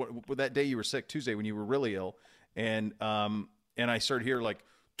 And it was that day you were sick, Tuesday, when you were really ill. And I started hearing like,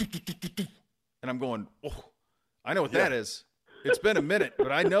 and I'm going, oh, I know what that is. It's been a minute,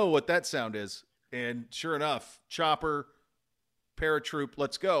 but I know what that sound is. And sure enough, chopper, paratroop,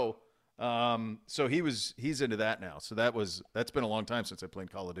 let's go. So he's into that now. So that's been a long time since I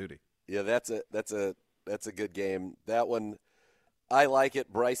played Call of Duty. Yeah, that's a good game. That one, I like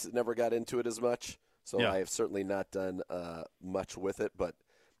it. Bryce never got into it as much. So I have certainly not done much with it, but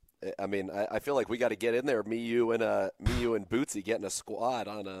I mean, I feel like we got to get in there. Me, you, and Bootsy getting a squad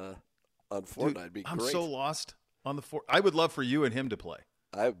on Fortnite. Dude, be great. I'm so lost on the Fort. I would love for you and him to play.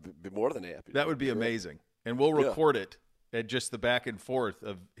 I'd be more than happy. That would be amazing, and we'll record it at just the back and forth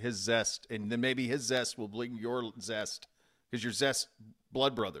of his zest, and then maybe his zest will bring your zest because your zest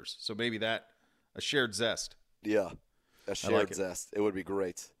blood brothers. So maybe a shared zest. Yeah, a shared zest. It would be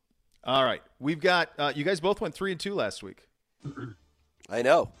great. All right. We've got you guys both went 3-2 last week. I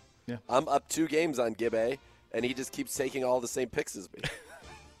know. Yeah. I'm up 2 games on Gibbe, and he just keeps taking all the same picks as me.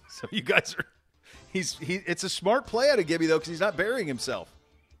 So you guys are it's a smart play out of Gibby, though, because he's not burying himself.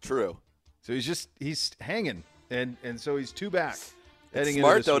 True. So he's hanging, and so he's 2 back. It's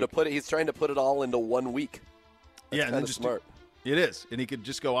smart, though, he's trying to put it all into 1 week. That's and then just smart. It is, and he could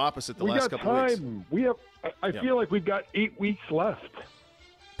just go opposite the last couple of weeks. We have. I feel like we've got 8 weeks left.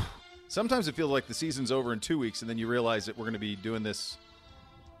 Sometimes it feels like the season's over in 2 weeks, and then you realize that we're going to be doing this,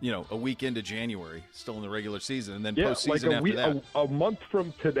 a week into January, still in the regular season, and then postseason after that. A month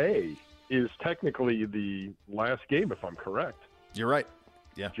from today is technically the last game, if I'm correct. You're right.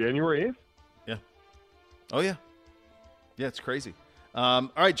 Yeah. January 8th? Yeah. Oh, yeah. Yeah, it's crazy. All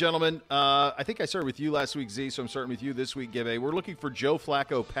right, gentlemen. I think I started with you last week, Z, so I'm starting with you this week, Gibbe. We're looking for Joe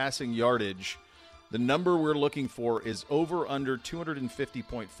Flacco passing yardage. The number we're looking for is over under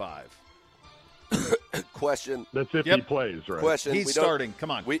 250.5. Question. That's if he plays, right? Question. He's starting.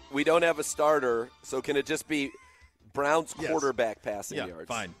 Come on. We don't have a starter, so can it just be Browns quarterback passing yards?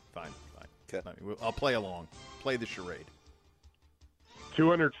 Fine. Okay. I'll play along. Play the charade.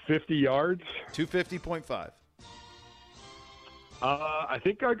 250 yards? 250.5. I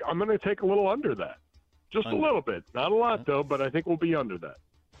think I'm going to take a little under that. Just a little bit. Not a lot, though, but I think we'll be under that.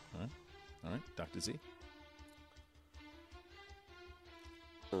 All right. Dr. Z?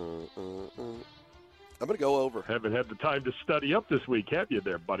 I'm going to go over. Haven't had the time to study up this week, have you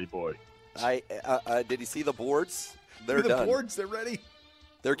there, buddy boy? Did you see the boards? They're the done. Boards, they're ready.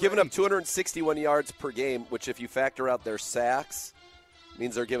 They're giving up 261 yards per game, which if you factor out their sacks,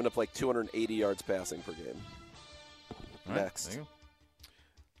 means they're giving up like 280 yards passing per game. All right, Next.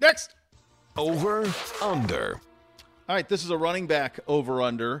 Next. Over, under. All right, this is a running back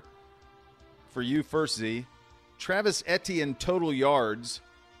over-under for you first, Z. Travis Etienne total yards,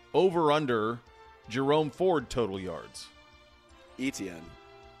 over-under Jerome Ford total yards. Etienne.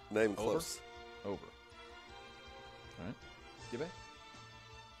 Not even close. Over. All right. Give it.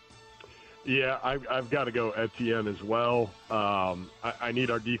 Yeah, I've got to go Etienne as well. I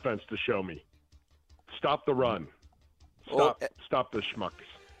need our defense to show me. Stop the run. Stop the schmucks.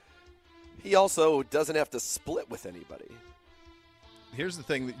 He also doesn't have to split with anybody. Here's the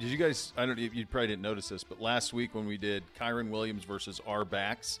thing. Did you guys, you probably didn't notice this, but last week when we did Kyron Williams versus our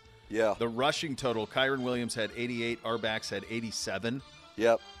backs, the rushing total, Kyron Williams had 88, our backs had 87.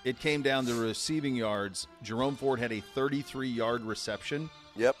 Yep. It came down to receiving yards. Jerome Ford had a 33-yard reception.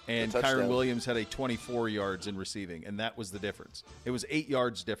 Yep. And Kyron Williams had a 24 yards in receiving, and that was the difference. It was 8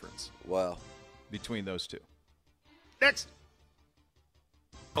 yards difference. Wow. Between those two. Next.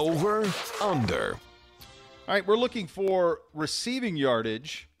 Over, under. All right, we're looking for receiving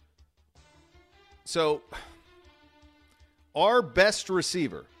yardage. So our best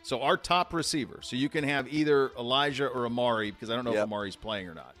receiver, so our top receiver, so you can have either Elijah or Amari, because I don't know if Amari's playing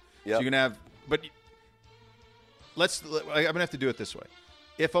or not. Yep. So you can have, but I'm going to have to do it this way.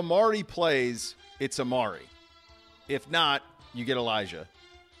 If Amari plays, it's Amari. If not, you get Elijah.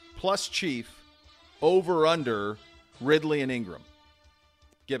 Plus Chief, over, under, Ridley and Ingram.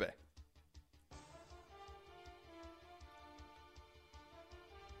 Gibbe.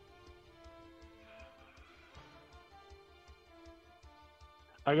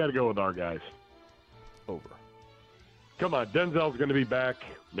 I got to go with our guys. Over. Come on, Denzel's going to be back.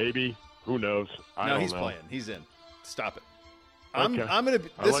 Maybe. Who knows? I don't know. He's playing. He's in. Stop it. Okay. I'm going to.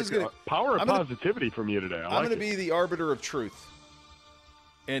 This is going to power of positivity from you today. I'm going to be the arbiter of truth.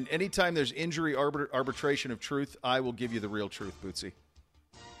 And anytime there's injury arbitration of truth, I will give you the real truth, Bootsy.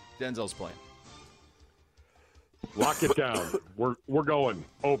 Denzel's playing. Lock it down. We're going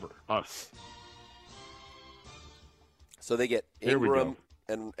over us. So they get Ingram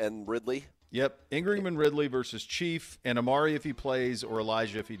and Ridley? Yep. Ingram and Ridley versus Chief and Amari if he plays or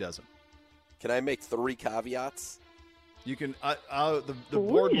Elijah if he doesn't. Can I make 3 caveats? You can. The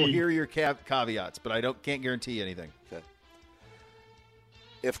board will hear your caveats, but I can't guarantee anything. Okay.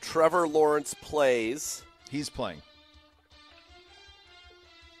 If Trevor Lawrence plays, he's playing.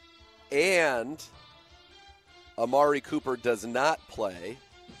 And Amari Cooper does not play,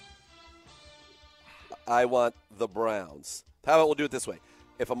 I want the Browns. How about we'll do it this way?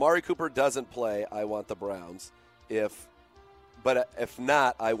 If Amari Cooper doesn't play, I want the Browns. If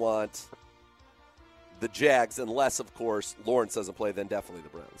not, I want the Jags, unless, of course, Lawrence doesn't play, then definitely the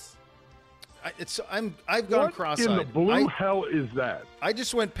Browns. I've gone cross-eyed. What in the blue hell is that? I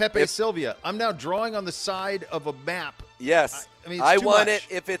just went Pepe Silvia. I'm now drawing on the side of a map. Yes. I want it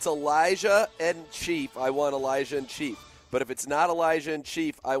if it's Elijah and Chief, I want Elijah and Chief. But if it's not Elijah and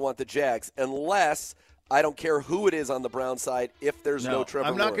Chief, I want the Jags. Unless I don't care who it is on the Brown side if there's no Trevor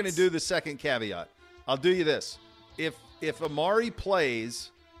Lawrence. I'm not going to do the second caveat. I'll do you this. If Amari plays,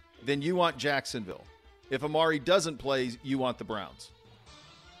 then you want Jacksonville. If Amari doesn't play, you want the Browns.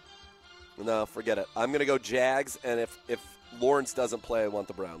 No, forget it. I'm going to go Jags, and if Lawrence doesn't play, I want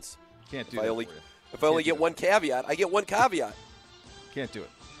the Browns. Can't do that. If I only get one caveat, I get one caveat. Can't do it.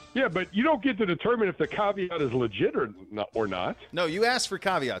 Yeah, but you don't get to determine if the caveat is legit or not. No, you asked for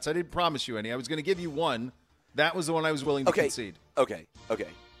caveats. I didn't promise you any. I was going to give you one. That was the one I was willing to concede. Okay.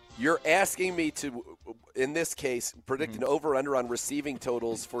 You're asking me to, in this case, predict an over-under on receiving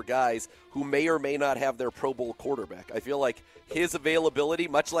totals for guys who may or may not have their Pro Bowl quarterback. I feel like his availability,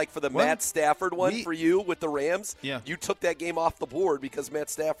 much like for the Matt Stafford one for you with the Rams, you took that game off the board because Matt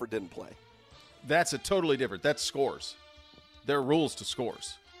Stafford didn't play. That's a totally different. That's scores. There are rules to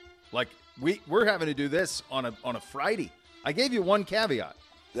scores. Like, we're having to do this on a Friday. I gave you one caveat.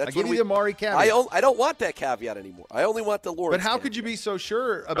 I gave you the Amari caveat. I don't want that caveat anymore. I only want the Lawrence. But how could you be so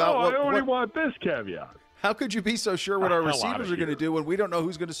sure about I only want this caveat. How could you be so sure what our receivers are going to do when we don't know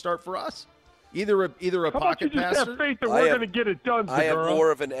who's going to start for us? Either a pocket passer. Have faith that we're going to get it done, I have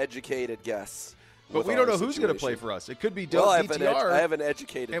more of an educated guess. But we don't know who's going to play for us. It could be DTR. I have an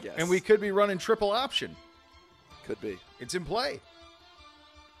educated guess. And we could be running triple option. Could be. It's in play.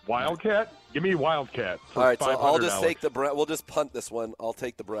 Wildcat? Give me Wildcat. All right, so I'll just take the Browns. We'll just punt this one. I'll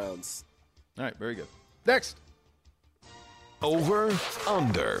take the Browns. All right, very good. Next. Over,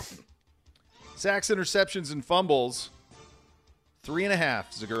 under. Sacks, interceptions, and fumbles. 3.5,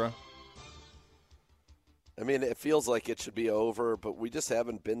 Zagura. I mean, it feels like it should be over, but we just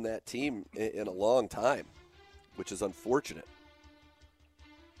haven't been that team in a long time, which is unfortunate.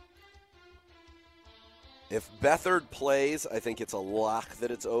 If Beathard plays, I think it's a lock that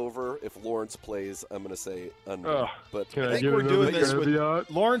it's over. If Lawrence plays, I'm going to say under. But I think we're doing this with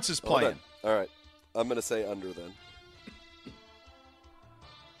Lawrence is playing. All right. I'm going to say under then.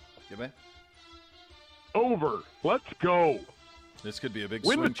 Yeah, man. Over. Let's go. This could be a big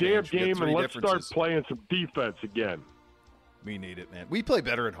win the damn change. game and let's start playing some defense again. We need it, man. We play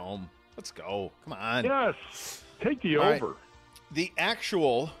better at home. Let's go. Come on. Yes. Take the over. Right. The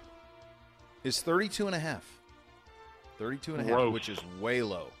actual is 32.5. 32.5, which is way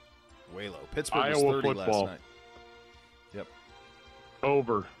low. Way low. Pittsburgh was 30 football. last night. Yep.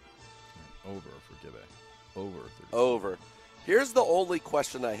 Over. Over for Gibbe. Over. 32. Over. Here's the only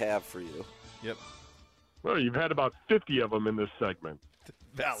question I have for you. Yep. Well, you've had about 50 of them in this segment.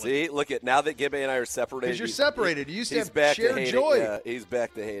 Valid. See, look at now that Gibbe and I are separated. Because you're separated. You used to have shared joy. Yeah, he's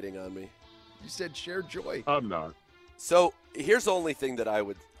back to hating on me. You said shared joy. I'm not. So here's the only thing that I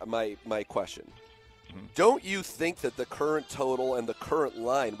would my question. Mm-hmm. Don't you think that the current total and the current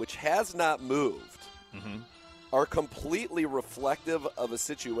line, which has not moved, are completely reflective of a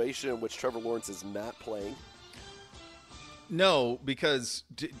situation in which Trevor Lawrence is not playing? No, because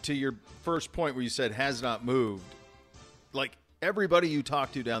to your first point where you said has not moved, like everybody you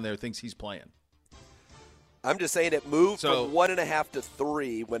talk to down there thinks he's playing. I'm just saying it moved from 1.5 to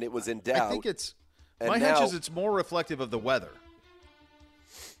 3 when it was in doubt. I think it's my hunch is it's more reflective of the weather.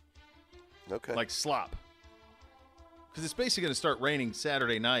 Okay. Like slop. Because it's basically going to start raining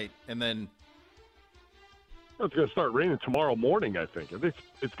Saturday night, and then it's going to start raining tomorrow morning, I think. I think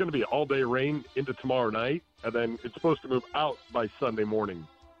it's going to be all-day rain into tomorrow night, and then it's supposed to move out by Sunday morning.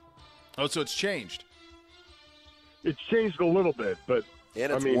 Oh, so it's changed. It's changed a little bit, but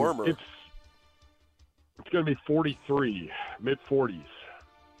and it's warmer. It's going to be 43, mid-40s.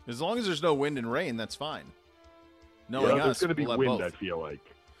 As long as there's no wind and rain, that's fine. Knowing us, there's going to be wind, both. I feel like.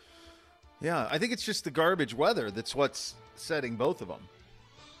 Yeah, I think it's just the garbage weather that's what's setting both of them.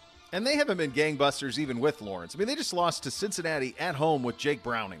 And they haven't been gangbusters even with Lawrence. I mean, they just lost to Cincinnati at home with Jake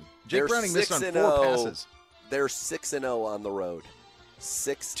Browning. Jake Browning missed on 4 passes. They're 6-0 on the road.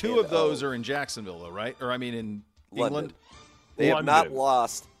 6-2. 2 of those are in Jacksonville, though, right? Or, I mean, in England? They have not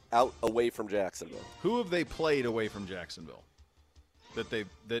lost out away from Jacksonville. Who have they played away from Jacksonville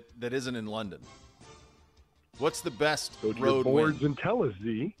that isn't in London? What's the best road boards win? And tell us,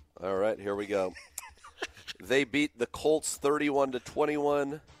 Z. All right, here we go. They beat the Colts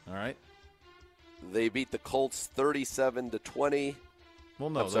 31-21. All right. They beat the Colts 37-20.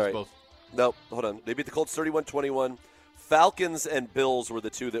 Well, no, those both. No, hold on. They beat the Colts 31-21. Falcons and Bills were the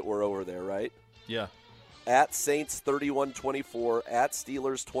 2 that were over there, right? Yeah. At Saints 31-24. At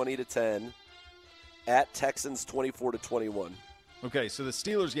Steelers 20-10. At Texans 24-21. Okay, so the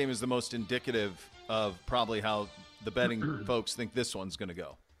Steelers game is the most indicative of probably how the betting folks think this one's going to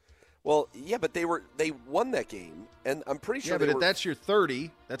go. Well, yeah, but they won that game, and I'm pretty sure. Yeah, but that's your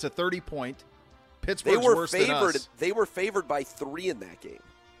 30. That's a 30-point. Pittsburgh's worse than us. They were favored by 3 in that game,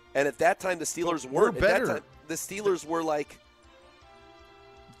 and at that time the Steelers weren't. We're better. At that time, the Steelers were like,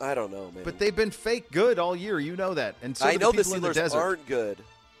 I don't know, man. But they've been fake good all year. You know that, and so I know the people in Steelers the desert aren't good.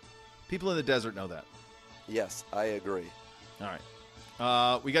 People in the desert know that. Yes, I agree. All right.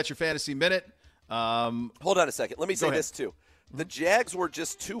 We got your Fantasy Minute. Hold on a second. Let me say this, too. The Jags were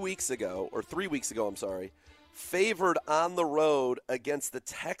just 2 weeks ago, or 3 weeks ago, favored on the road against the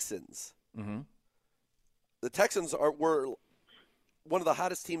Texans. Mm-hmm. The Texans were one of the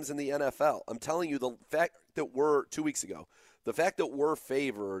hottest teams in the NFL. I'm telling you, the fact that we're 2 weeks ago, the fact that we're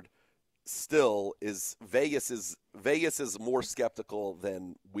favored still is Vegas is more skeptical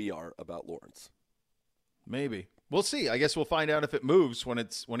than we are about Lawrence. Maybe. We'll see. I guess we'll find out if it moves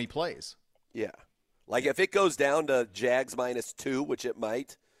when he plays. Yeah. Like if it goes down to Jags -2, which it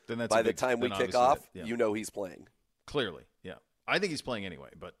might, then that's by the time we kick off, you know he's playing. Clearly, yeah. I think he's playing anyway,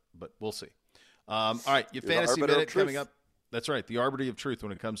 but we'll see. All right, your Fantasy Minute coming up. That's right, the arbiter of truth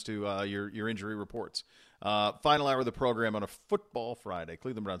when it comes to your injury reports. Final hour of the program on a Football Friday.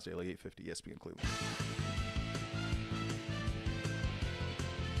 Cleveland Browns Daily, 850 ESPN Cleveland.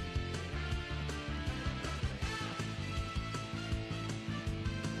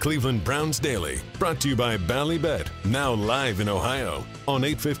 Cleveland Browns Daily, brought to you by Bally Bet, now live in Ohio on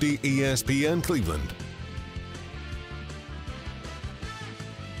 850 ESPN Cleveland.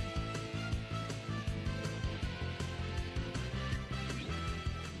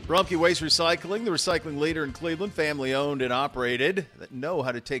 Rumpke Waste Recycling, the recycling leader in Cleveland, family-owned and operated, that know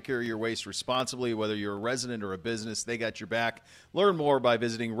how to take care of your waste responsibly, whether you're a resident or a business. They got your back. Learn more by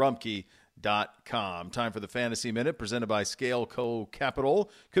visiting Rumpke.com. Time for the Fantasy Minute, presented by Scale Co. Capital.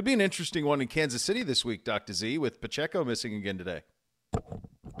 Could be an interesting one in Kansas City this week, Dr. Z, with Pacheco missing again today. No,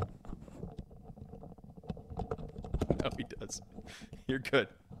 he does. You're good.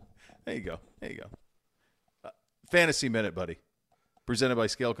 There you go. Fantasy Minute, buddy. Presented by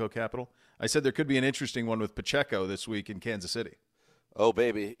Scaleco Capital. I said there could be an interesting one with Pacheco this week in Kansas City. Oh,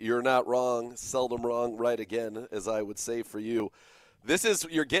 baby. You're not wrong. Seldom wrong. Right again, as I would say for you.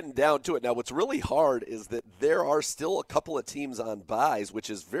 You're getting down to it. Now, what's really hard is that there are still a couple of teams on byes,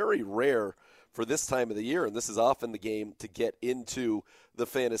 which is very rare for this time of the year, and this is often the game to get into the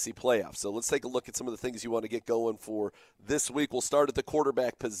fantasy playoffs. So let's take a look at some of the things you want to get going for this week. We'll start at the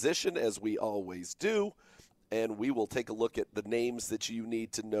quarterback position, as we always do. And we will take a look at the names that you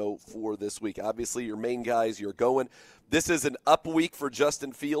need to know for this week. Obviously, your main guys, you're going. This is an up week for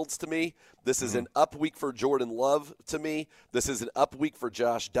Justin Fields to me. This is an up week for Jordan Love to me. This is an up week for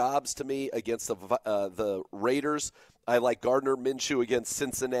Josh Dobbs to me against the Raiders. I like Gardner Minshew against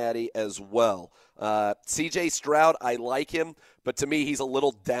Cincinnati as well. C.J. Stroud, I like him, but to me he's a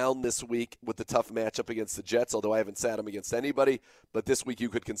little down this week with the tough matchup against the Jets, although I haven't sat him against anybody. But this week you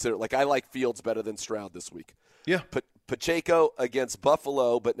could consider, I like Fields better than Stroud this week. Yeah. Pacheco against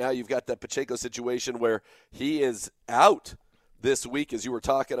Buffalo, but now you've got that Pacheco situation where he is out this week, as you were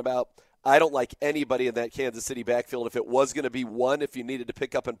talking about. I don't like anybody in that Kansas City backfield. If it was going to be one, if you needed to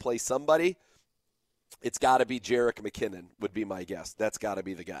pick up and play somebody, it's got to be Jerick McKinnon would be my guess. That's got to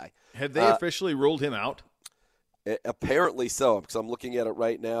be the guy. Have they officially ruled him out? Apparently so, because I'm looking at it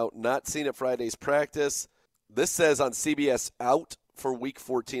right now. Not seen at Friday's practice. This says on CBS out for Week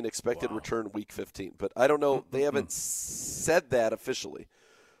 14, expected return Week 15. But I don't know. They haven't said that officially.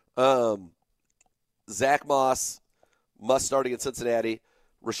 Zach Moss must start against Cincinnati.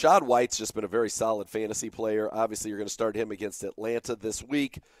 Rachaad White's just been a very solid fantasy player. Obviously, you're going to start him against Atlanta this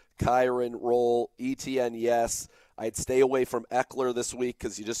week. Kyron, roll. ETN, yes. I'd stay away from Eckler this week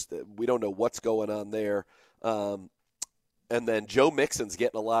because we don't know what's going on there. And then Joe Mixon's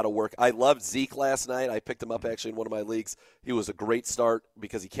getting a lot of work. I loved Zeke last night. I picked him up actually in one of my leagues. He was a great start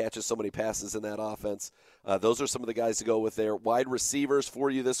because he catches so many passes in that offense. Those are some of the guys to go with there. Wide receivers for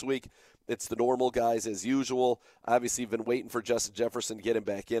you this week. It's the normal guys as usual. Obviously, you've been waiting for Justin Jefferson to get him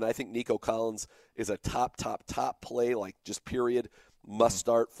back in. I think Nico Collins is a top play, just period. Must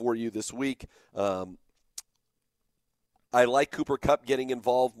start for you this week. I like Cooper Kupp getting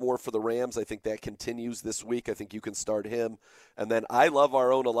involved more for the Rams. I think that continues this week. I think you can start him. And then I love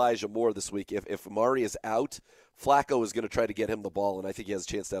our own Elijah Moore this week. If Amari is out, Flacco is going to try to get him the ball, and I think he has a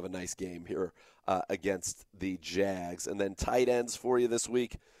chance to have a nice game here against the Jags. And then tight ends for you this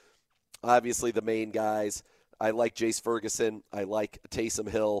week. Obviously, the main guys. I like Jace Ferguson. I like Taysom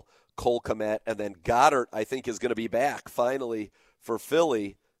Hill, Cole Kmet, and then Goddard, I think, is going to be back finally for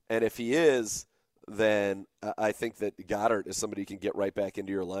Philly. And if he is, then I think that Goddard is somebody you can get right back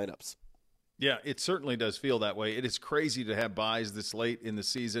into your lineups. Yeah, it certainly does feel that way. It is crazy to have buys this late in the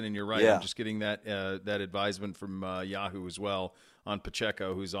season, and you're right. Yeah. I'm just getting that advisement from Yahoo as well on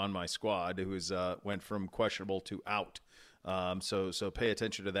Pacheco, who's on my squad, who went from questionable to out. So pay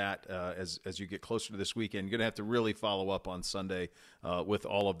attention to that as you get closer to this weekend. You're going to have to really follow up on Sunday with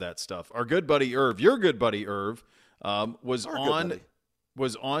all of that stuff. Our good buddy Irv, your good buddy Irv, was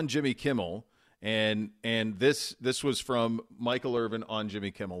on Jimmy Kimmel And this was from Michael Irvin on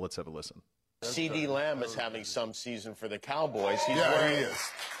Jimmy Kimmel. Let's have a listen. CeeDee Lamb is having some season for the Cowboys.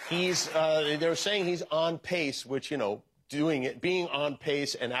 He is. They're saying he's on pace, which, being on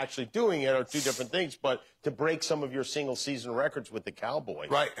pace and actually doing it are two different things, but to break some of your single season records with the Cowboys.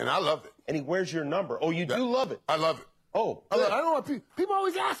 Right, and I love it. And he wears your number. Oh, you do love it? I love it. Oh, I don't know what people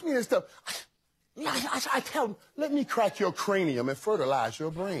always ask me this stuff. I tell them, let me crack your cranium and fertilize your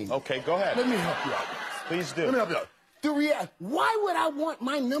brain. Okay, go ahead. Let me help you out. Please do. Let me help you out. Why would I want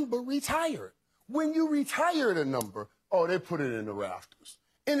my number retired? When you retire the number, they put it in the rafters.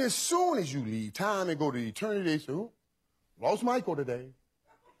 And as soon as you leave time and go to eternity, they say, lost Michael today.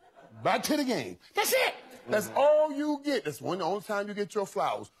 Back to the game. That's it. That's all you get. That's the only time you get your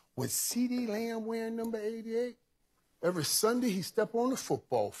flowers. With CeeDee Lamb wearing number 88, every Sunday he step on the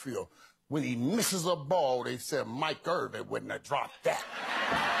football field. When he misses a ball, they said Mike Irvin wouldn't have dropped that.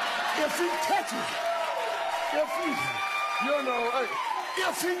 If he catches it,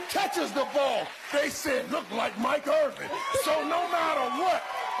 if he catches the ball, they said, look like Mike Irvin. So no matter what,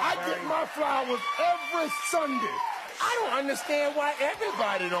 I get my flowers every Sunday. I don't understand why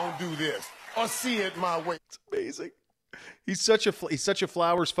everybody don't do this or see it my way. It's amazing. He's such a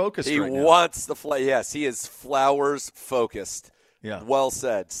flowers focused. He right now. wants the Yes, he is flowers focused. Yeah. Well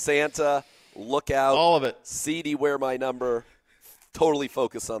said. Santa, look out. All of it. CeeDee, wear my number. Totally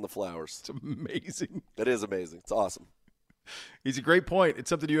focus on the flowers. It's amazing. It is amazing. It's awesome. He's a great point. It's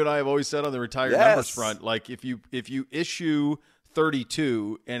something you and I have always said on the retired numbers front. Like if you issue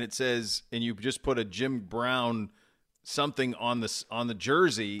 32 and it says, and you just put a Jim Brown something on the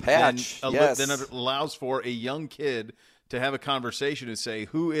jersey, patch, then it allows for a young kid to have a conversation and say,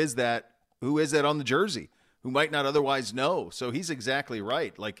 who is that on the jersey, who might not otherwise know. So he's exactly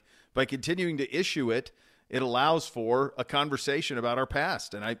right. Like by continuing to issue it, it allows for a conversation about our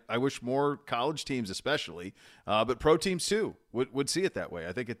past. And I wish more college teams especially, but pro teams too, would see it that way.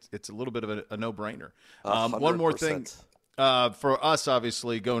 I think it's a little bit of a no-brainer. 100%. One more thing. For us,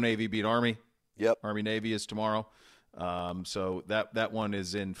 obviously, go Navy, beat Army. Yep. Army-Navy is tomorrow. So that one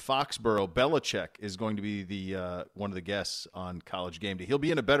is in Foxborough. Belichick is going to be the one of the guests on College Game Day. He'll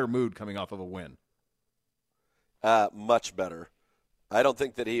be in a better mood coming off of a win. Much better. I don't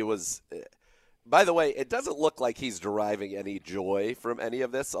think that he was – by the way, it doesn't look like he's deriving any joy from any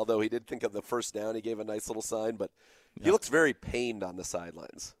of this, although he did think of the first down. He gave a nice little sign, but he looks very pained on the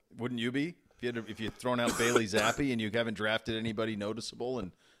sidelines. Wouldn't you be? If you'd thrown out Bailey Zappi and you haven't drafted anybody noticeable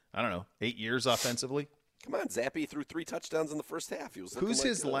in, 8 years offensively? Come on, Zappi threw 3 touchdowns in the first half. Who's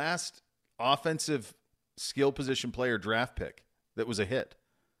his last offensive skill position player draft pick that was a hit?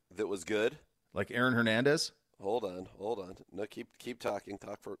 That was good? Like Aaron Hernandez? Hold on. No, keep talking.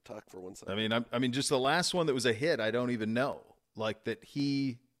 Talk for 1 second. I mean, just the last one that was a hit. I don't even know. Like that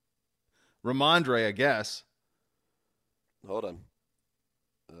Ramondre, I guess. Hold on.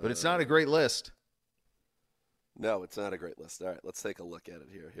 But it's not a great list. No, it's not a great list. All right, let's take a look at it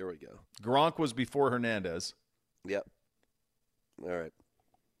here. Here we go. Gronk was before Hernandez. Yep. All right.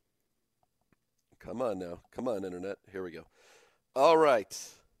 Come on now. Come on, Internet. Here we go. All right.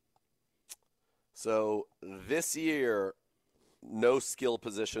 So this year, no skill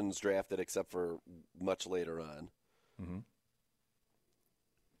positions drafted except for much later on. Mm-hmm.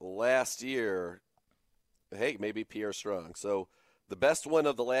 Last year, maybe Pierre Strong. So the best one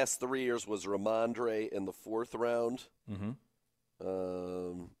of the last 3 years was Ramondre in the 4th round. Mm-hmm.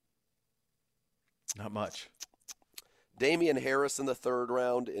 Not much. Damian Harris in the 3rd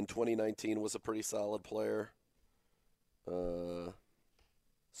round in 2019 was a pretty solid player.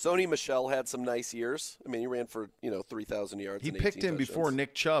 Sony Michel had some nice years. I mean, he ran for 3,000 yards. He picked him before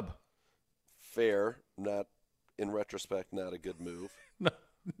Nick Chubb. Fair, not in retrospect, not a good move. No,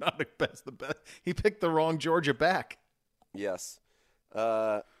 not the best. He picked the wrong Georgia back. Yes.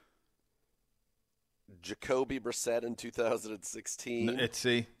 Jacoby Brissett in 2016.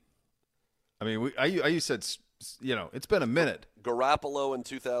 I mean, you said, it's been a minute. Garoppolo in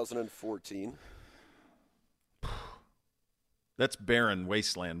 2014. That's barren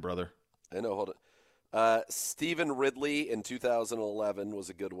wasteland, brother. I know. Hold it. Stephen Ridley in 2011 was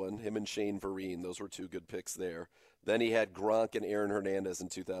a good one. Him and Shane Vereen, those were 2 good picks there. Then he had Gronk and Aaron Hernandez in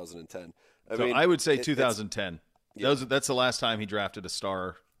 2010. I would say 2010. That's the last time he drafted a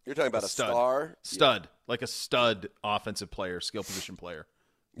star. You're talking about a star? Stud. Like a stud offensive player, skill position player.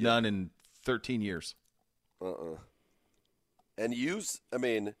 None in 13 years.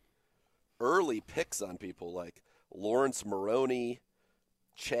 And early picks on people like Lawrence Maroney,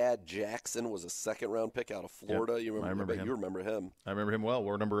 Chad Jackson was a 2nd-round pick out of Florida. Yep. You remember him? You remember him. I remember him well.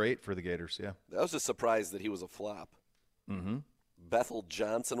 Wore number 8 for the Gators, yeah. That was a surprise that he was a flop. Mm-hmm. Bethel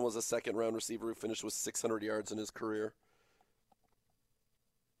Johnson was a second-round receiver who finished with 600 yards in his career.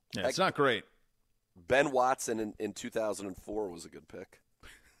 Yeah, it's not great. Ben Watson in 2004 was a good pick.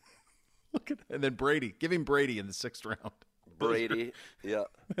 Look at, and then Brady. Give him Brady in the 6th round. Brady, yeah.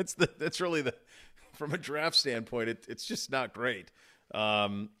 That's really from a draft standpoint, it's just not great.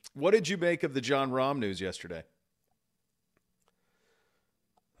 What did you make of the John Rahm news yesterday?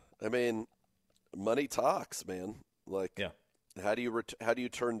 I mean, money talks, man. Like, yeah. How do you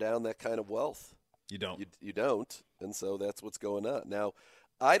turn down that kind of wealth? You don't. You don't, and so that's what's going on. Now,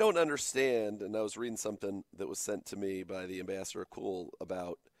 I don't understand, and I was reading something that was sent to me by the ambassador of Cool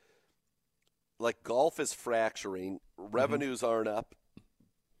about, like, golf is fracturing, revenues aren't up,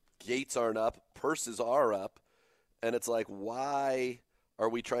 gates aren't up, purses are up, and it's like, why are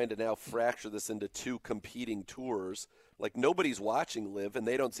we trying to now fracture this into 2 competing tours? Like, nobody's watching Live, and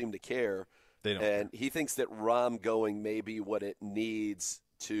they don't seem to care. They don't. And he thinks that Rahm going may be what it needs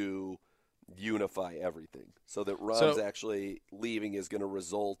to unify everything. So that Rahm's actually leaving is going to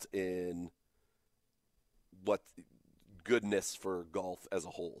result in what goodness for golf as a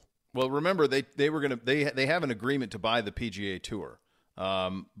whole. Well, remember they have an agreement to buy the PGA Tour,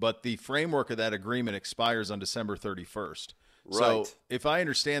 but the framework of that agreement expires on December 31st. Right. So if I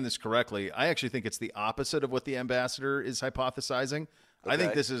understand this correctly, I actually think it's the opposite of what the ambassador is hypothesizing. Okay. I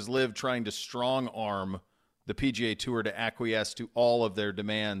think this is Liv trying to strong arm the PGA Tour to acquiesce to all of their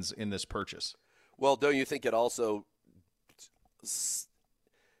demands in this purchase. Well, don't you think it also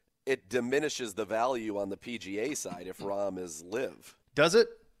it diminishes the value on the PGA side if Rahm is Liv? Does it?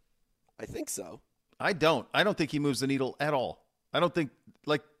 I think so. I don't think he moves the needle at all. I don't think,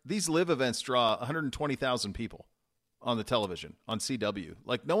 like, these Live events draw 120,000 people on the television on CW.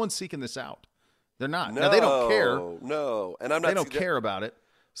 Like, no one's seeking this out. They're not. No, now, they don't care. No, and I'm not. They don't care about it.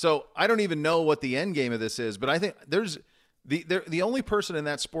 So I don't even know what the end game of this is. But I think there's the only person in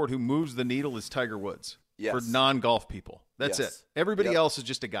that sport who moves the needle is Tiger Woods for non-golf people. That's it. Everybody else is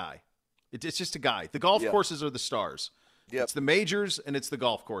just a guy. It's just a guy. The golf courses are the stars. Yep. It's the majors and it's the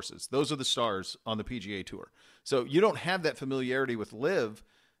golf courses. Those are the stars on the PGA Tour. So you don't have that familiarity with Liv.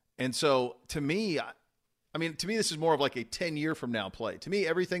 And so to me, this is more of like a 10-year from now play. To me,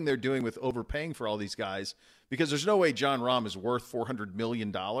 everything they're doing with overpaying for all these guys, because there's no way John Rahm is worth $400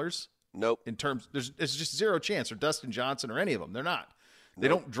 million. Nope. In terms, there's just zero chance, or Dustin Johnson or any of them. They're not. They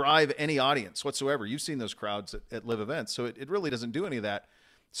don't drive any audience whatsoever. You've seen those crowds at live events. So it really doesn't do any of that.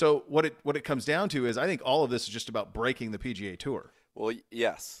 So what it comes down to is I think all of this is just about breaking the PGA Tour. Well,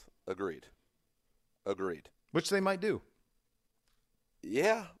 yes. Agreed. Which they might do.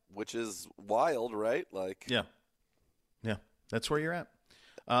 Yeah, which is wild, right? Like, yeah, that's where you're at.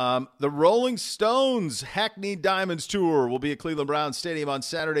 The Rolling Stones Hackney Diamonds Tour will be at Cleveland Browns Stadium on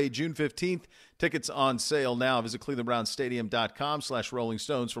Saturday, June 15th. Tickets on sale now. Visit clevelandbrownsstadium.com/Rolling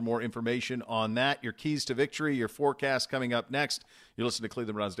Stones for more information on that. Your keys to victory, your forecast coming up next. You listen to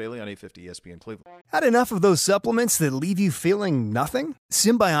Cleveland Browns Daily on 850 ESPN Cleveland. Had enough of those supplements that leave you feeling nothing?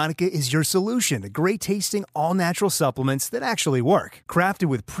 Symbiotica is your solution to great-tasting, all-natural supplements that actually work. Crafted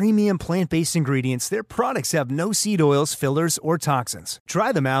with premium plant-based ingredients, their products have no seed oils, fillers, or toxins.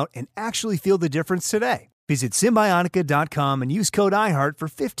 Try them out and actually feel the difference today. Visit Symbiotica.com and use code IHEART for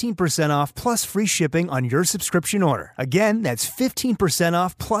 15% off plus free shipping on your subscription order. Again, that's 15%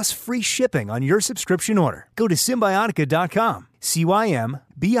 off plus free shipping on your subscription order. Go to Symbiotica.com,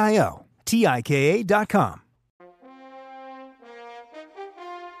 Symbiotika.com.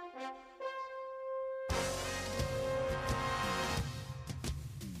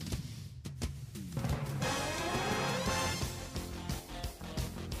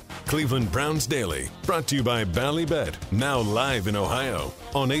 Cleveland Browns Daily, brought to you by Bally Bet, now live in Ohio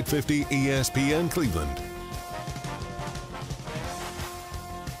on 850 ESPN Cleveland.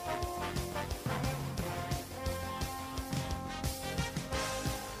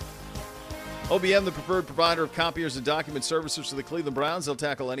 OBM, the preferred provider of copiers and document services for the Cleveland Browns. They'll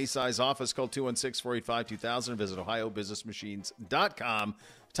tackle any size office. Call 216-485-2000. Visit ohiobusinessmachines.com.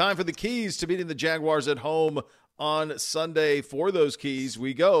 Time for the keys to beating the Jaguars at home on Sunday. For those keys,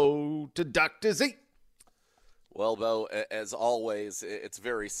 we go to Dr. Z. Well, Bo, as always, it's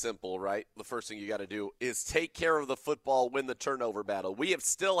very simple, right? The first thing you got to do is take care of the football, win the turnover battle. We have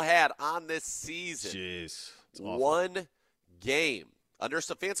still had on this season one game. Under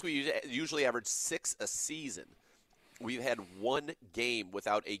Stefanski, we usually average 6 a season. We've had one game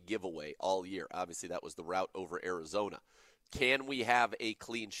without a giveaway all year. Obviously, that was the rout over Arizona. Can we have a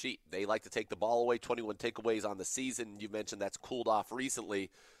clean sheet? They like to take the ball away, 21 takeaways on the season. You mentioned that's cooled off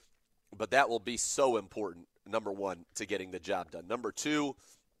recently, but that will be so important, number one, to getting the job done. Number two,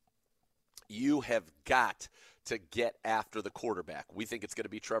 you have got to get after the quarterback. We think it's going to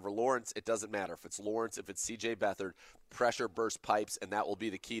be Trevor Lawrence. It doesn't matter if it's Lawrence, if it's C.J. Beathard, pressure burst pipes, and that will be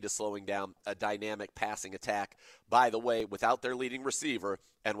the key to slowing down a dynamic passing attack. By the way, without their leading receiver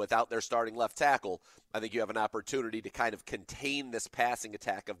and without their starting left tackle, I think you have an opportunity to kind of contain this passing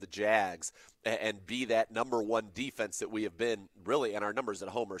attack of the Jags and be that number one defense that we have been, really, and our numbers at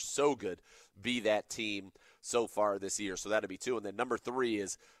home are so good, be that team so far this year. So that'd be 2. And then number 3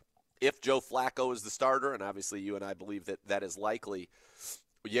 is if Joe Flacco is the starter, and obviously you and I believe that that is likely,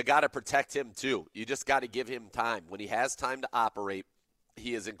 you got to protect him too. You just got to give him time. When he has time to operate,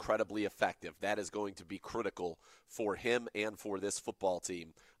 he is incredibly effective. That is going to be critical for him and for this football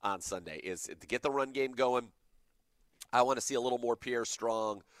team on Sunday, is to get the run game going. I want to see a little more Pierre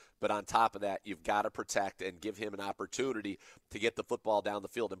Strong, but on top of that, you've got to protect and give him an opportunity to get the football down the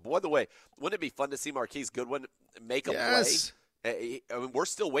field. And by the way, wouldn't it be fun to see Marquise Goodwin make a play? I mean, we're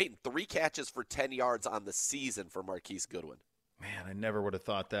still waiting. 3 catches for 10 yards on the season for Marquise Goodwin. Man, I never would have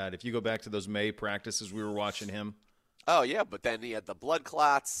thought that. If you go back to those May practices, we were watching him. Oh, yeah, but then he had the blood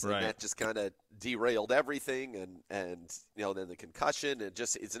clots, right, and that just kind of derailed everything, and then the concussion, and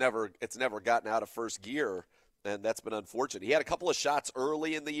just it's never gotten out of first gear, and that's been unfortunate. He had a couple of shots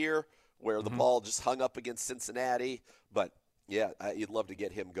early in the year where the ball just hung up against Cincinnati, but, yeah, you'd love to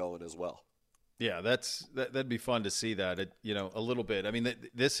get him going as well. Yeah, that'd be fun to see that, a little bit. I mean,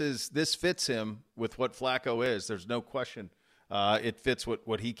 this fits him with what Flacco is. There's no question. It fits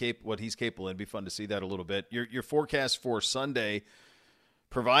what he's capable. It'd be fun to see that a little bit. Your forecast for Sunday,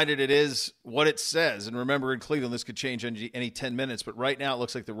 provided it is what it says, and remember in Cleveland this could change any 10 minutes, but right now it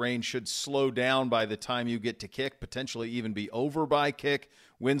looks like the rain should slow down by the time you get to kick, potentially even be over by kick.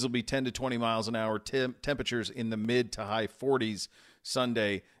 Winds will be 10 to 20 miles an hour. Temperatures in the mid to high 40s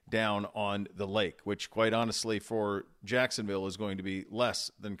Sunday down on the lake, which quite honestly for Jacksonville is going to be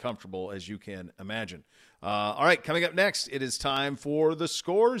less than comfortable, as you can imagine. All right, coming up next, it is time for the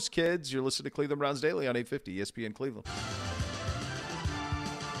scores, kids. You're listening to Cleveland Browns Daily on 850 ESPN Cleveland.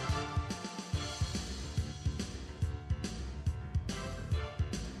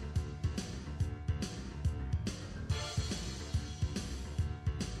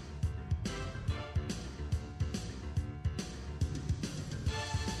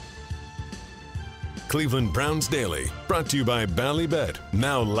 Cleveland Browns Daily, brought to you by Bally Bet,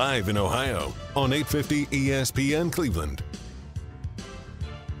 now live in Ohio on 850 ESPN Cleveland.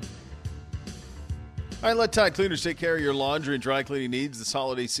 All right, let Tide Cleaners take care of your laundry and dry cleaning needs this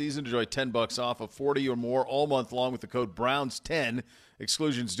holiday season. Enjoy $10 off of 40 or more all month long with the code BROWNS10.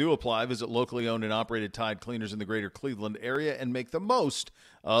 Exclusions do apply. Visit locally owned and operated Tide Cleaners in the greater Cleveland area and make the most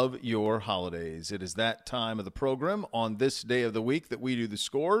of your holidays. It is that time of the program on this day of the week that we do the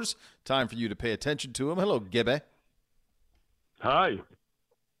scores. Time for you to pay attention to them. Hello, Gibby. Hi.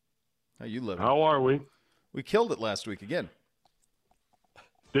 How you living? How are we? We killed it last week again.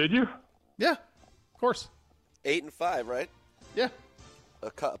 Did you? Yeah, of course. 8-5, right? Yeah.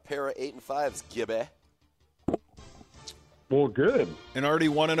 A pair of 8 and 5s, Gibby. Well, good. And already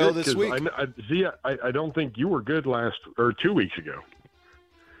 1-0 this week. I don't think you were good 2 weeks ago.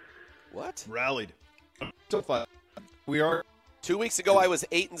 What? Rallied. So fun. We are. 2 weeks ago, I was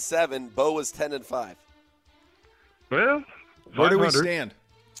 8 and 7. Bo was 10 and 5. Well, where do we stand?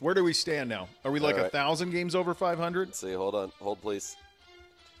 Where do we stand now? Are we like All right. 1,000 games over 500? Let's see. Hold on. Hold, please.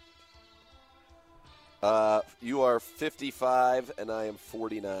 You are 55, and I am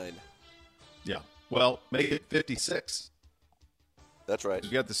 49. Yeah. Well, make it 56. That's right. You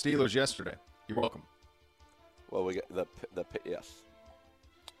got the Steelers yesterday. You're welcome. Well, we got the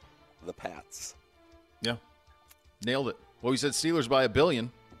Pats. Yeah. Nailed it. Well, we said Steelers by $1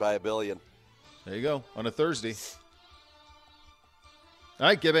 billion. By $1 billion. There you go. On a Thursday. All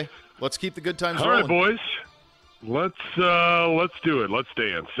right, Gibby. Let's keep the good times rolling. All right, boys. Let's do it. Let's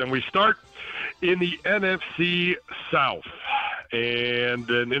dance. And we start in the NFC South. And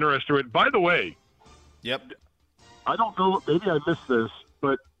an interesting one. By the way. Yep. I don't know. Maybe I missed this,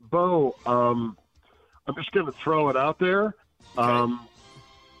 but Bo, I'm just going to throw it out there. Okay.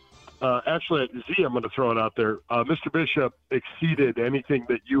 Actually, Z, I'm going to throw it out there. Mr. Bishop exceeded anything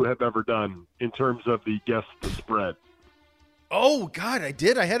that you have ever done in terms of the guess the spread. Oh God, I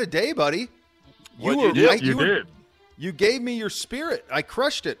did. I had a day, buddy. You did. You did. You gave me your spirit. I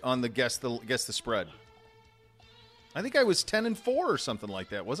crushed it on the guess the spread. I think I was 10 and 4 or something like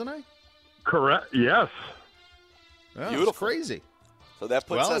that, wasn't I? Correct. Yes. Oh, Beautiful. Crazy. So that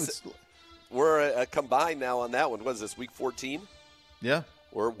puts us. We're combined now on that one. What is this, week 14? Yeah.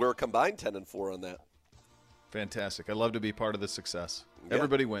 We're combined 10 and 4 on that. Fantastic. I love to be part of the success. Yeah.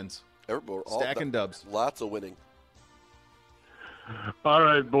 Everybody wins. Everybody, Stacking dubs. Lots of winning. All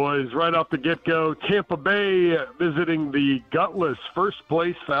right, boys. Right off the get-go, Tampa Bay visiting the gutless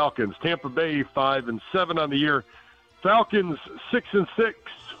first-place Falcons. Tampa Bay 5-7 on the year. Falcons 6-6,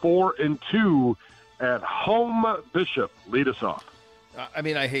 4-2 at home. Bishop, lead us off. I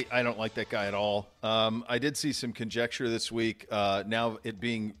mean, I don't like that guy at all. I did see some conjecture this week. Now it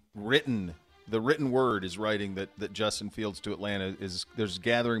being written, the written word is writing that Justin Fields to Atlanta there's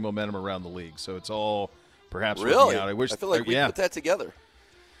gathering momentum around the league. So it's all perhaps really working out. I feel like we put that together.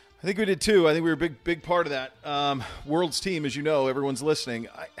 I think we did too. I think we were a big part of that. World's team, as you know, everyone's listening.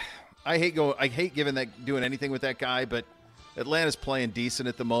 I hate doing anything with that guy, but Atlanta's playing decent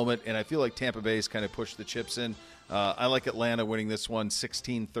at the moment, and I feel like Tampa Bay's kind of pushed the chips in. I like Atlanta winning this one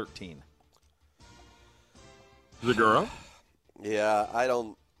 16-13. Zagura? Yeah, I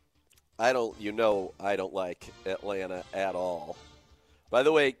don't like Atlanta at all. By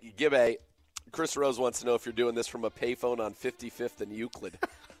the way, Gibbe, Chris Rose wants to know if you're doing this from a payphone on 55th and Euclid.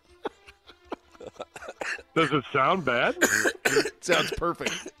 Does it sound bad? It sounds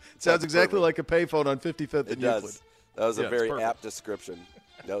perfect. It sounds exactly like a payphone on 55th and Euclid. Does. That was a very apt description.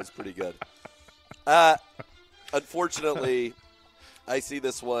 That was pretty good. Unfortunately, I see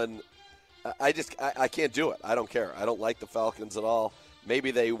this one. I can't do it. I don't care. I don't like the Falcons at all.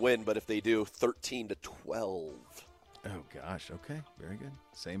 Maybe they win, but if they do, 13-12. Oh gosh. Okay. Very good.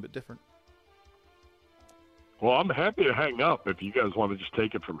 Same but different. Well, I'm happy to hang up if you guys want to just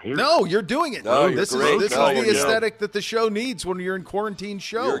take it from here. No, you're doing it. No, this is the aesthetic that the show needs when you're in quarantine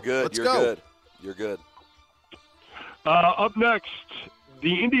show. You're good. Let's go. You're good. Up next,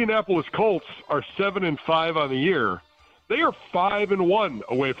 the Indianapolis Colts are 7-5 on the year. They are 5-1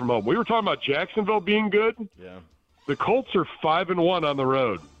 away from home. We were talking about Jacksonville being good. Yeah. The Colts are 5-1 on the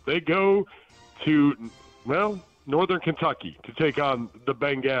road. They go to, Northern Kentucky to take on the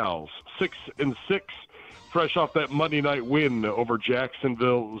Bengals. 6-6, fresh off that Monday night win over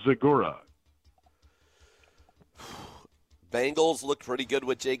Jacksonville. Zagura. Bengals look pretty good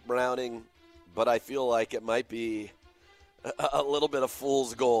with Jake Browning, but I feel like it might be a little bit of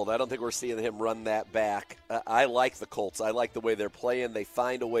fool's gold. I don't think we're seeing him run that back. I like the Colts. I like the way they're playing. They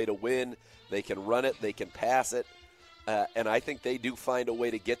find a way to win. They can run it. They can pass it. And I think they do find a way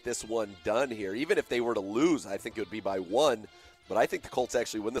to get this one done here. Even if they were to lose, I think it would be by one. But I think the Colts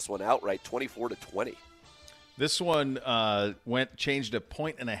actually win this one outright, 24-20. This one changed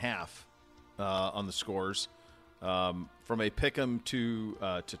 1.5 on the scores from a pick'em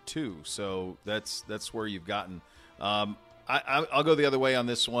to 2. So that's where you've gotten. I'll go the other way on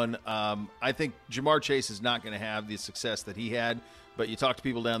this one. I think Jamar Chase is not going to have the success that he had, but you talk to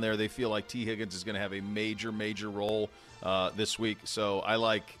people down there, they feel like T. Higgins is going to have a major role this week. So I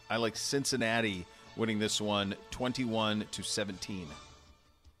like Cincinnati winning this one 21-17.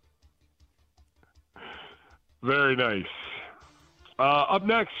 Very nice. Up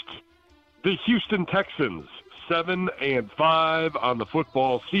next, the Houston Texans, 7-5 on the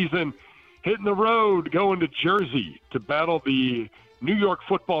football season. Hitting the road, going to Jersey to battle the New York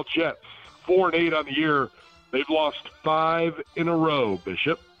Football Jets. 4-8 on the year. They've lost 5 in a row,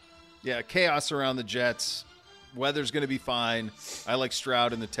 Bishop. Yeah, chaos around the Jets. Weather's going to be fine. I like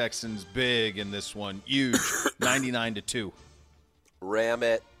Stroud and the Texans big in this one. Huge, 99-2. Ram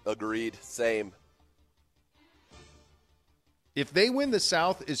it. Agreed. Same. If they win the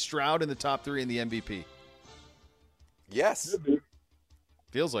South, is Stroud in the top 3 in the MVP? Yes.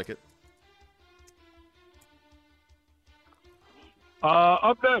 Feels like it.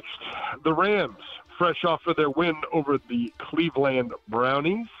 Up next, the Rams, fresh off of their win over the Cleveland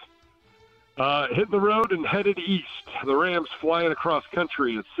Brownies. Hitting the road and headed east. The Rams flying across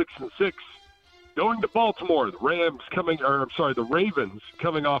country at 6-6. Going to Baltimore, the Ravens coming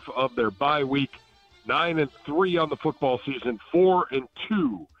off of their bye week, 9-3 on the football season,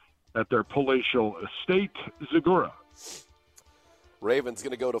 4-2 at their palatial estate. Zagura. Ravens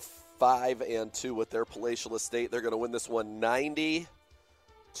going to go to 5-2 with their palatial estate. They're going to win this one 90-84.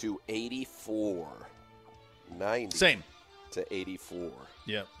 90 Same. to 84.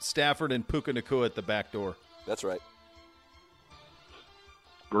 Yeah. Stafford and Puka Nacua at the back door. That's right.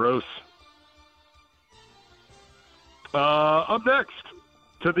 Gross. Up next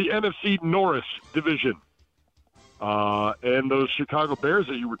to the NFC North division. And those Chicago Bears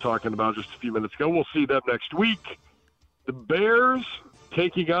that you were talking about just a few minutes ago, we'll see them next week. The Bears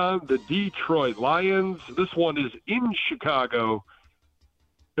taking on the Detroit Lions. This one is in Chicago.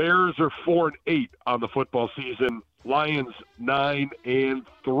 Bears are 4-8 on the football season. Lions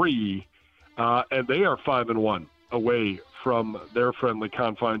 9-3, and they are 5-1 away from their friendly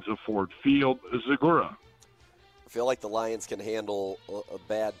confines of Ford Field. Zagura. I feel like the Lions can handle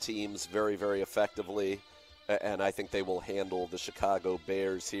bad teams very, very effectively. and I think they will handle the Chicago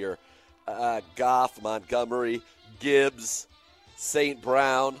Bears here. Goff, Montgomery, Gibbs, St.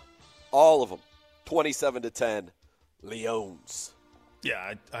 Brown, all of them, 27-10, Lions.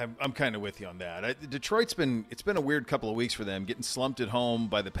 Yeah, I'm kind of with you on that. Detroit's been a weird couple of weeks for them, getting slumped at home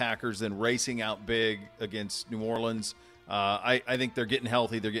by the Packers, then racing out big against New Orleans. I think they're getting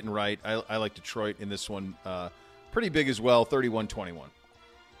healthy, they're getting right. I like Detroit in this one, pretty big as well, 31-21.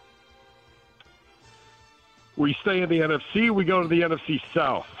 We stay in the NFC. We go to the NFC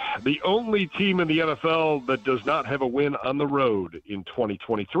South. The only team in the NFL that does not have a win on the road in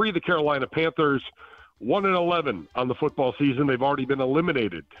 2023, the Carolina Panthers. 1-11 on the football season. They've already been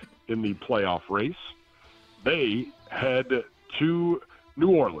eliminated in the playoff race. They head to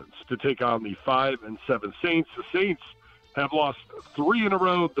New Orleans to take on the 5-7 Saints. The Saints have lost 3 in a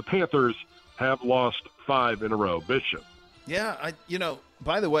row. The Panthers have lost 5 in a row. Bishop. Yeah,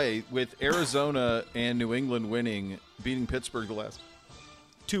 by the way, with Arizona and New England beating Pittsburgh the last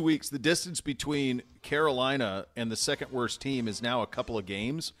 2 weeks, the distance between Carolina and the second worst team is now a couple of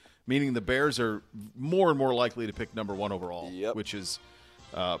games, meaning the Bears are more and more likely to pick number 1 overall, which is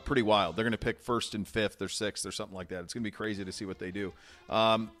pretty wild. They're going to pick first and fifth or sixth or something like that. It's going to be crazy to see what they do.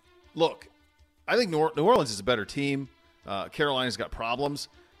 Look, I think New Orleans is a better team. Carolina's got problems,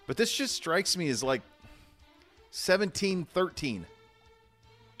 but this just strikes me as like 17-13,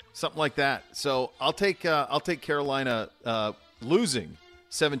 something like that. So I'll take Carolina losing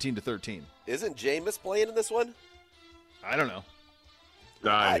 17-13. Isn't Jameis playing in this one? I don't know.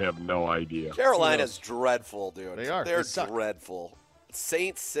 I have no idea. Carolina's dreadful, dude. They are. They're they dreadful.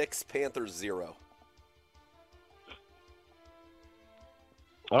 Saints 6, Panthers 0.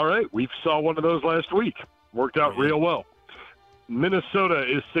 All right, we saw one of those last week. Worked out real well. Minnesota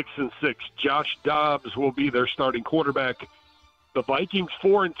is 6-6. Josh Dobbs will be their starting quarterback. The Vikings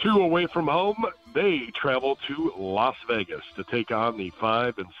 4-2 away from home. They travel to Las Vegas to take on the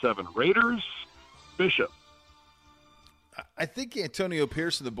 5-7 Raiders. Bishop. I think Antonio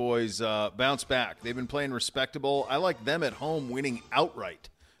Pierce and the boys bounce back. They've been playing respectable. I like them at home winning outright.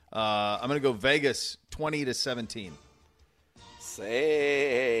 I'm going to go Vegas 20-17.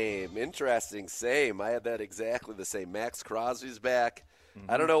 Same. Interesting. Same. I had that exactly the same. Max Crosby's back.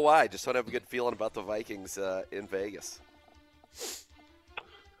 I don't know why. Just don't have a good feeling about the Vikings in Vegas.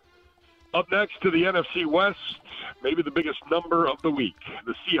 Up next to the NFC West, maybe the biggest number of the week.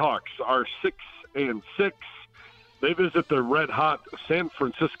 The Seahawks are 6-6. They visit the red-hot San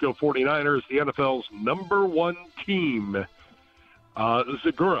Francisco 49ers, the NFL's number 1 team.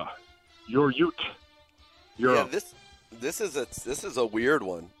 Zagura, your Ute. You're up. This is a weird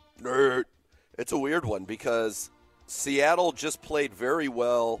one. It's a weird one because Seattle just played very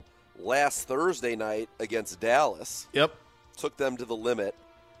well last Thursday night against Dallas. Yep. Took them to the limit.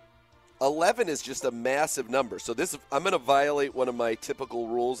 11 is just a massive number. So I'm going to violate one of my typical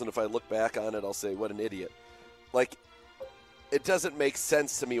rules, and if I look back on it, I'll say, what an idiot. Like, it doesn't make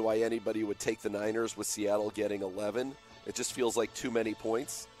sense to me why anybody would take the Niners with Seattle getting 11. It just feels like too many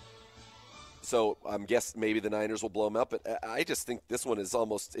points. So I'm guessing maybe the Niners will blow them up. But I just think this one is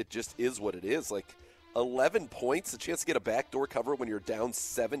it just is what it is. Like 11 points, a chance to get a backdoor cover when you're down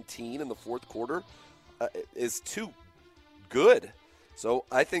 17 in the fourth quarter is too good. So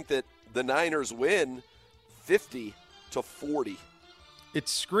I think that the Niners win 50-40. It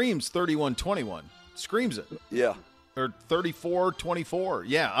screams 31-21. Screams it. Yeah. Or 34-24.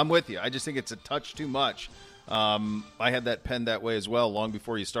 Yeah, I'm with you. I just think it's a touch too much. I had that penned that way as well long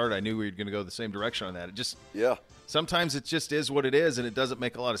before you started. I knew we were going to go the same direction on that. It just sometimes it just is what it is, and it doesn't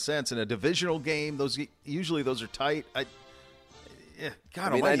make a lot of sense. In a divisional game, those are tight. I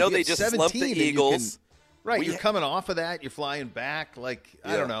know they just slumped the Eagles. You're coming off of that. You're flying back. I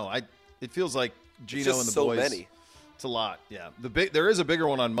don't know. It feels like Gino and the boys. Many. It's a lot. Yeah. There is a bigger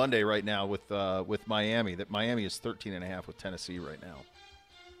one on Monday right now with Miami. That Miami is 13.5 with Tennessee right now.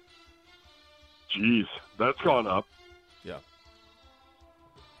 Jeez, that's gone up. Yeah.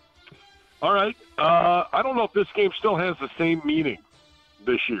 All right. I don't know if this game still has the same meaning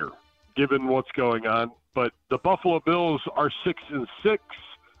this year, given what's going on. But the Buffalo Bills are 6-6.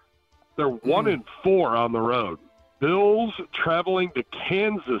 They're 1-4 on the road. Bills traveling to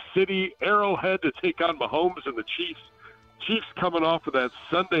Kansas City, Arrowhead to take on Mahomes and the Chiefs. Chiefs coming off of that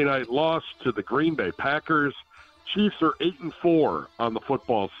Sunday night loss to the Green Bay Packers. Chiefs are 8-4 on the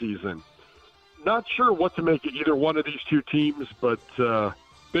football season. Not sure what to make of either one of these two teams, but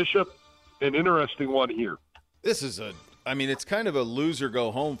Bishop, an interesting one here. This is it's kind of a loser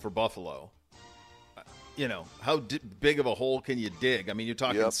go home for Buffalo. How big of a hole can you dig? I mean, you're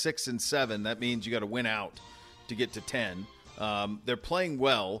talking 6-7. That means you got to win out to get to 10. They're playing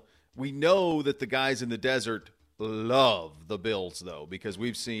well. We know that the guys in the desert love the Bills, though, because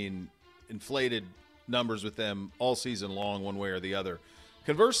we've seen inflated numbers with them all season long, one way or the other.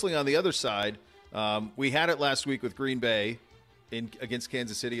 Conversely, on the other side, we had it last week with Green Bay against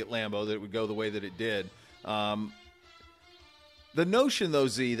Kansas City at Lambeau that it would go the way that it did. The notion, though,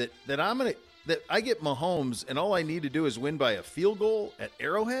 Z, that I get Mahomes and all I need to do is win by a field goal at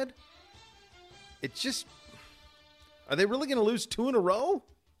Arrowhead. It's just, are they really going to lose 2 in a row?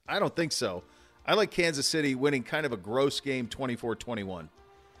 I don't think so. I like Kansas City winning kind of a gross game 24-21,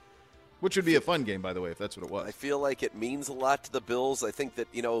 which would be a fun game, by the way, if that's what it was. I feel like it means a lot to the Bills. I think that,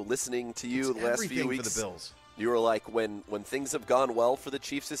 listening to you the last few weeks, for the Bills. You were like, when things have gone well for the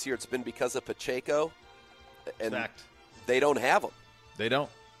Chiefs this year, it's been because of Pacheco. And Fact. They don't have him. They don't.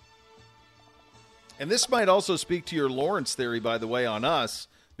 And this might also speak to your Lawrence theory, by the way, on us,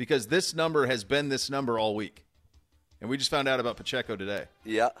 because this number has been this number all week. And we just found out about Pacheco today.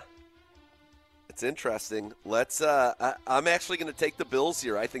 Yeah. It's interesting. I'm actually going to take the Bills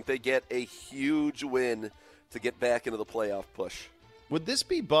here. I think they get a huge win to get back into the playoff push. Would this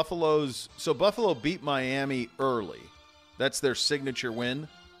be Buffalo's? So Buffalo beat Miami early. That's their signature win.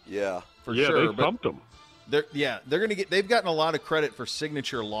 Yeah. For sure. Yeah, they thumped them. They're going to get. They've gotten a lot of credit for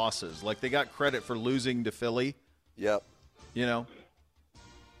signature losses. Like they got credit for losing to Philly. Yep.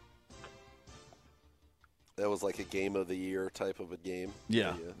 That was like a game of the year type of a game.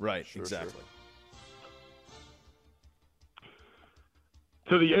 Yeah, right. Sure, exactly. Sure.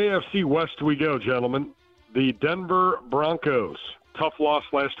 To the AFC West we go, gentlemen. The Denver Broncos. Tough loss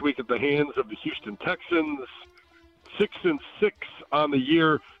last week at the hands of the Houston Texans. 6-6 on the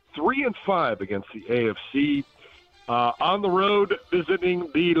year. 3-5 against the AFC. On the road, visiting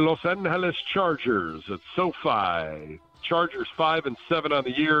the Los Angeles Chargers at SoFi. Chargers 5-7 on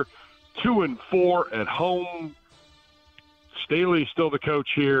the year. 2-4 at home. Staley's still the coach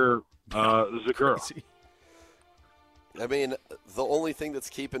here. Zagura. I mean, the only thing that's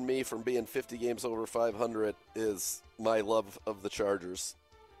keeping me from being 50 games over 500 is my love of the Chargers.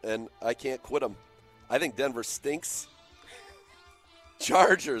 And I can't quit them. I think Denver stinks.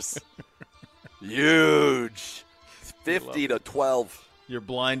 Chargers. Huge. 50-12. You're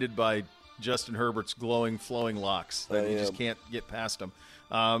blinded by Justin Herbert's glowing, flowing locks. You just can't get past them.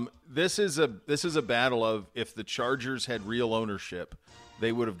 This is a battle of if the Chargers had real ownership,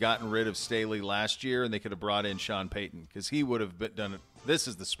 they would have gotten rid of Staley last year and they could have brought in Sean Payton because he would have done it. This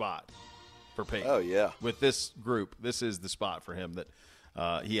is the spot for Payton. Oh, yeah. With this group, this is the spot for him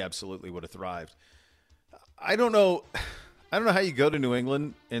that he absolutely would have thrived. I don't know how you go to New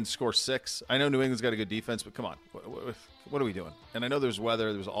England and score 6. I know New England's got a good defense, but come on. What are we doing? And I know there's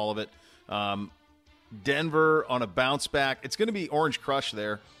weather. There's all of it. Denver on a bounce back. It's going to be Orange Crush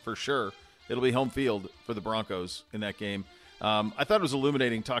there for sure. It'll be home field for the Broncos in that game. I thought it was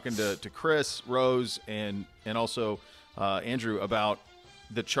illuminating talking to Chris, Rose, and also Andrew about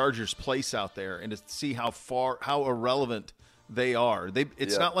the Chargers' place out there and to see how irrelevant they are.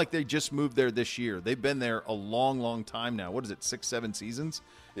 It's not like they just moved there this year. They've been there a long, long time now. What is it, 6-7 seasons?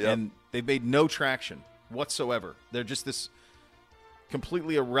 Yep. And they've made no traction whatsoever. They're just this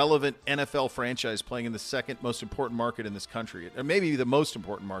completely irrelevant NFL franchise playing in the second most important market in this country, or maybe the most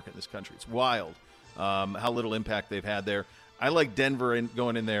important market in this country. It's wild how little impact they've had there. I like Denver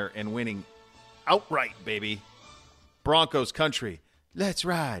going in there and winning outright, baby. Broncos country. Let's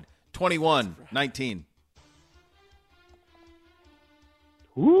ride. 21-19.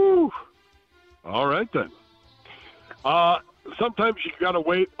 Woo! All right, then. Sometimes you got to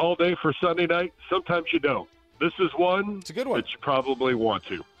wait all day for Sunday night. Sometimes you don't. This is one. It's a good one. That you probably want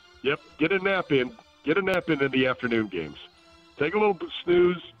to. Yep. Get a nap in. Get a nap in the afternoon games. Take a little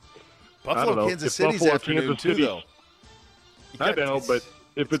snooze. Buffalo, Kansas City's afternoon too, though. I know, but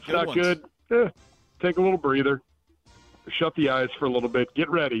if it's not good, take a little breather. Shut the eyes for a little bit. Get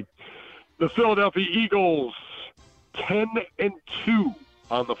ready. The Philadelphia Eagles, 10-2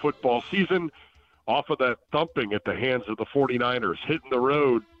 on the football season, off of that thumping at the hands of the 49ers, hitting the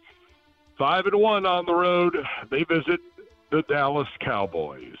road. 5-1 on the road. They visit the Dallas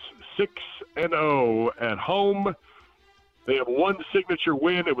Cowboys. 6-0 at home. They have one signature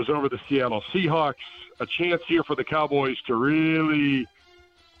win. It was over the Seattle Seahawks. A chance here for the Cowboys to really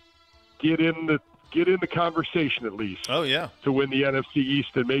get in the conversation at least. Oh, yeah. To win the NFC East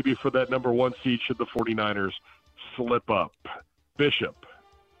and maybe for that number 1 seed should the 49ers slip up. Bishop.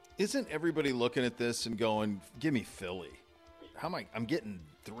 Isn't everybody looking at this and going, give me Philly? I'm getting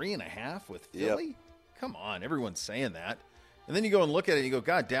 3.5 with Philly? Yep. Come on, everyone's saying that. And then you go and look at it and you go,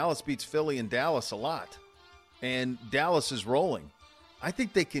 God, Dallas beats Philly in Dallas a lot. And Dallas is rolling. I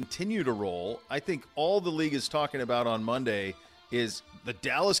think they continue to roll. I think all the league is talking about on Monday is the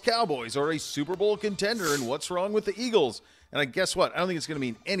Dallas Cowboys are a Super Bowl contender, and what's wrong with the Eagles? And I guess what? I don't think it's going to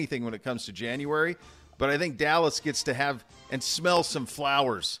mean anything when it comes to January, but I think Dallas gets to have and smell some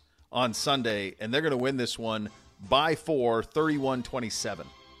flowers on Sunday, and they're going to win this one by 4, 31-27.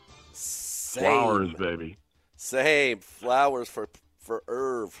 Flowers, baby. Same. Flowers for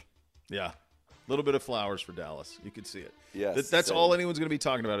Irv. Yeah. A little bit of flowers for Dallas. You can see it. Yes. That's all anyone's going to be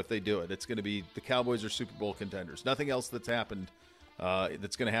talking about if they do it. It's going to be the Cowboys are Super Bowl contenders. Nothing else that's happened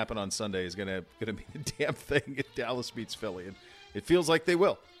that's going to happen on Sunday is going to be a damn thing if Dallas beats Philly. And it feels like they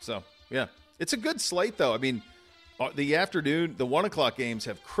will. So, yeah. It's a good slate, though. I mean, the afternoon, the 1 o'clock games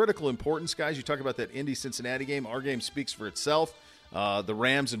have critical importance, guys. You talk about that Indy-Cincinnati game. Our game speaks for itself. The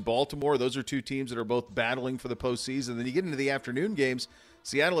Rams and Baltimore, those are two teams that are both battling for the postseason. Then you get into the afternoon games.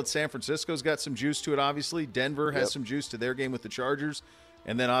 Seattle at San Francisco's got some juice to it, obviously. Denver has some juice to their game with the Chargers.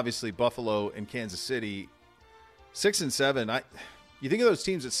 And then, obviously, Buffalo and Kansas City. 6 and 7. You think of those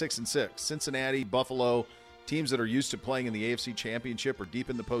teams at 6 and 6. Cincinnati, Buffalo, teams that are used to playing in the AFC Championship or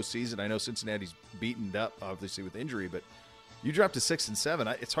deep in the postseason. I know Cincinnati's beaten up, obviously, with injury. But you drop to 6 and 7,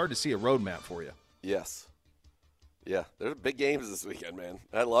 it's hard to see a roadmap for you. Yes. Yeah, there's big games this weekend, man.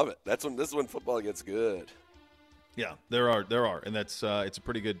 I love it. This is when football gets good. Yeah, there are, and that's it's a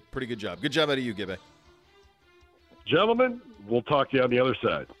pretty good job. Good job out of you, Gibby. Gentlemen, we'll talk to you on the other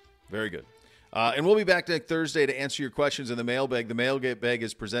side. Very good. And we'll be back next Thursday to answer your questions in the mailbag. The mailbag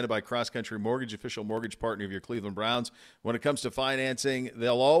is presented by Cross Country Mortgage, official mortgage partner of your Cleveland Browns. When it comes to financing,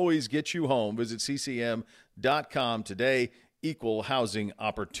 they'll always get you home. Visit ccm.com today. Equal housing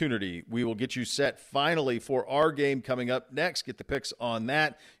opportunity. We will get you set finally for our game coming up next. Get the picks on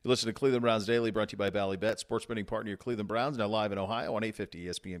that. You listen to Cleveland Browns Daily, brought to you by Bally Bet, sports betting partner of your Cleveland Browns, now live in Ohio on 850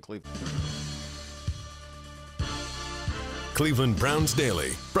 ESPN Cleveland. Cleveland Browns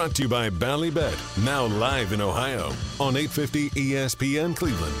Daily, brought to you by Bally Bet, now live in Ohio on 850 ESPN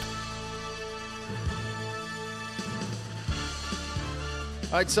Cleveland.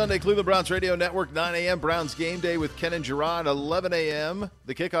 All right, Sunday, Cleveland Browns Radio Network, 9 a.m., Browns Game Day with Ken and Gerard, 11 a.m.,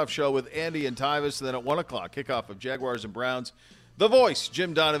 the kickoff show with Andy and Tyvis, and then at 1 o'clock, kickoff of Jaguars and Browns. The voice,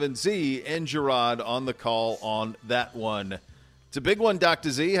 Jim Donovan, Z, and Gerard on the call on that one. It's a big one,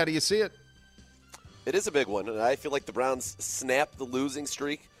 Dr. Z. How do you see it? It is a big one, and I feel like the Browns snapped the losing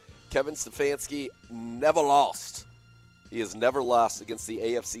streak. Kevin Stefanski never lost. He has never lost against the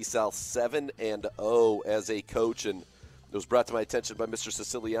AFC South 7-0 as a coach, and it was brought to my attention by Mr.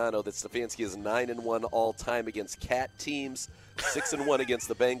 Siciliano that Stefanski is 9-1 all-time against cat teams, 6-1 against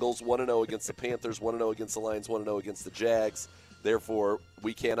the Bengals, 1-0 against the Panthers, 1-0 against the Lions, 1-0 against the Jags. Therefore,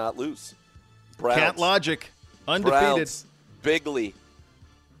 we cannot lose. Browns, cat logic, undefeated. Browns, bigly,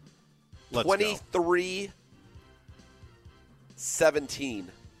 23-17.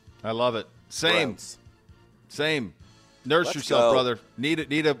 I love it. Same. Nurse Let's yourself, go. Brother. Need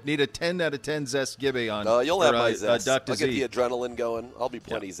a 10 out of 10 zest Gibby on. You'll have my zest. Dr. I'll get Z. the adrenaline going. I'll be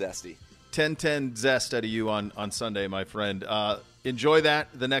plenty zesty. 10-10 zest out of you on Sunday, my friend. Enjoy that.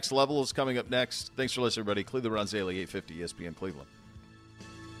 The next level is coming up next. Thanks for listening, everybody. Cleveland Browns Daily, 850 ESPN Cleveland.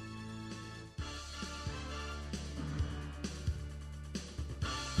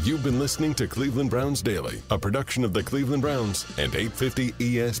 You've been listening to Cleveland Browns Daily, a production of the Cleveland Browns and 850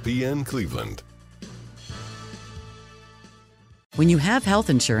 ESPN Cleveland. When you have health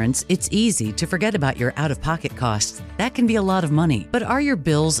insurance, it's easy to forget about your out-of-pocket costs. That can be a lot of money. But are your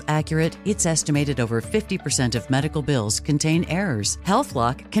bills accurate? It's estimated over 50% of medical bills contain errors.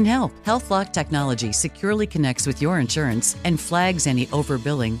 HealthLock can help. HealthLock technology securely connects with your insurance and flags any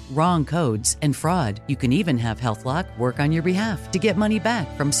overbilling, wrong codes, and fraud. You can even have HealthLock work on your behalf to get money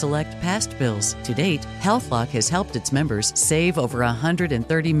back from select past bills. To date, HealthLock has helped its members save over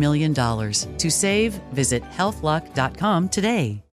 $130 million. To save, visit healthlock.com today.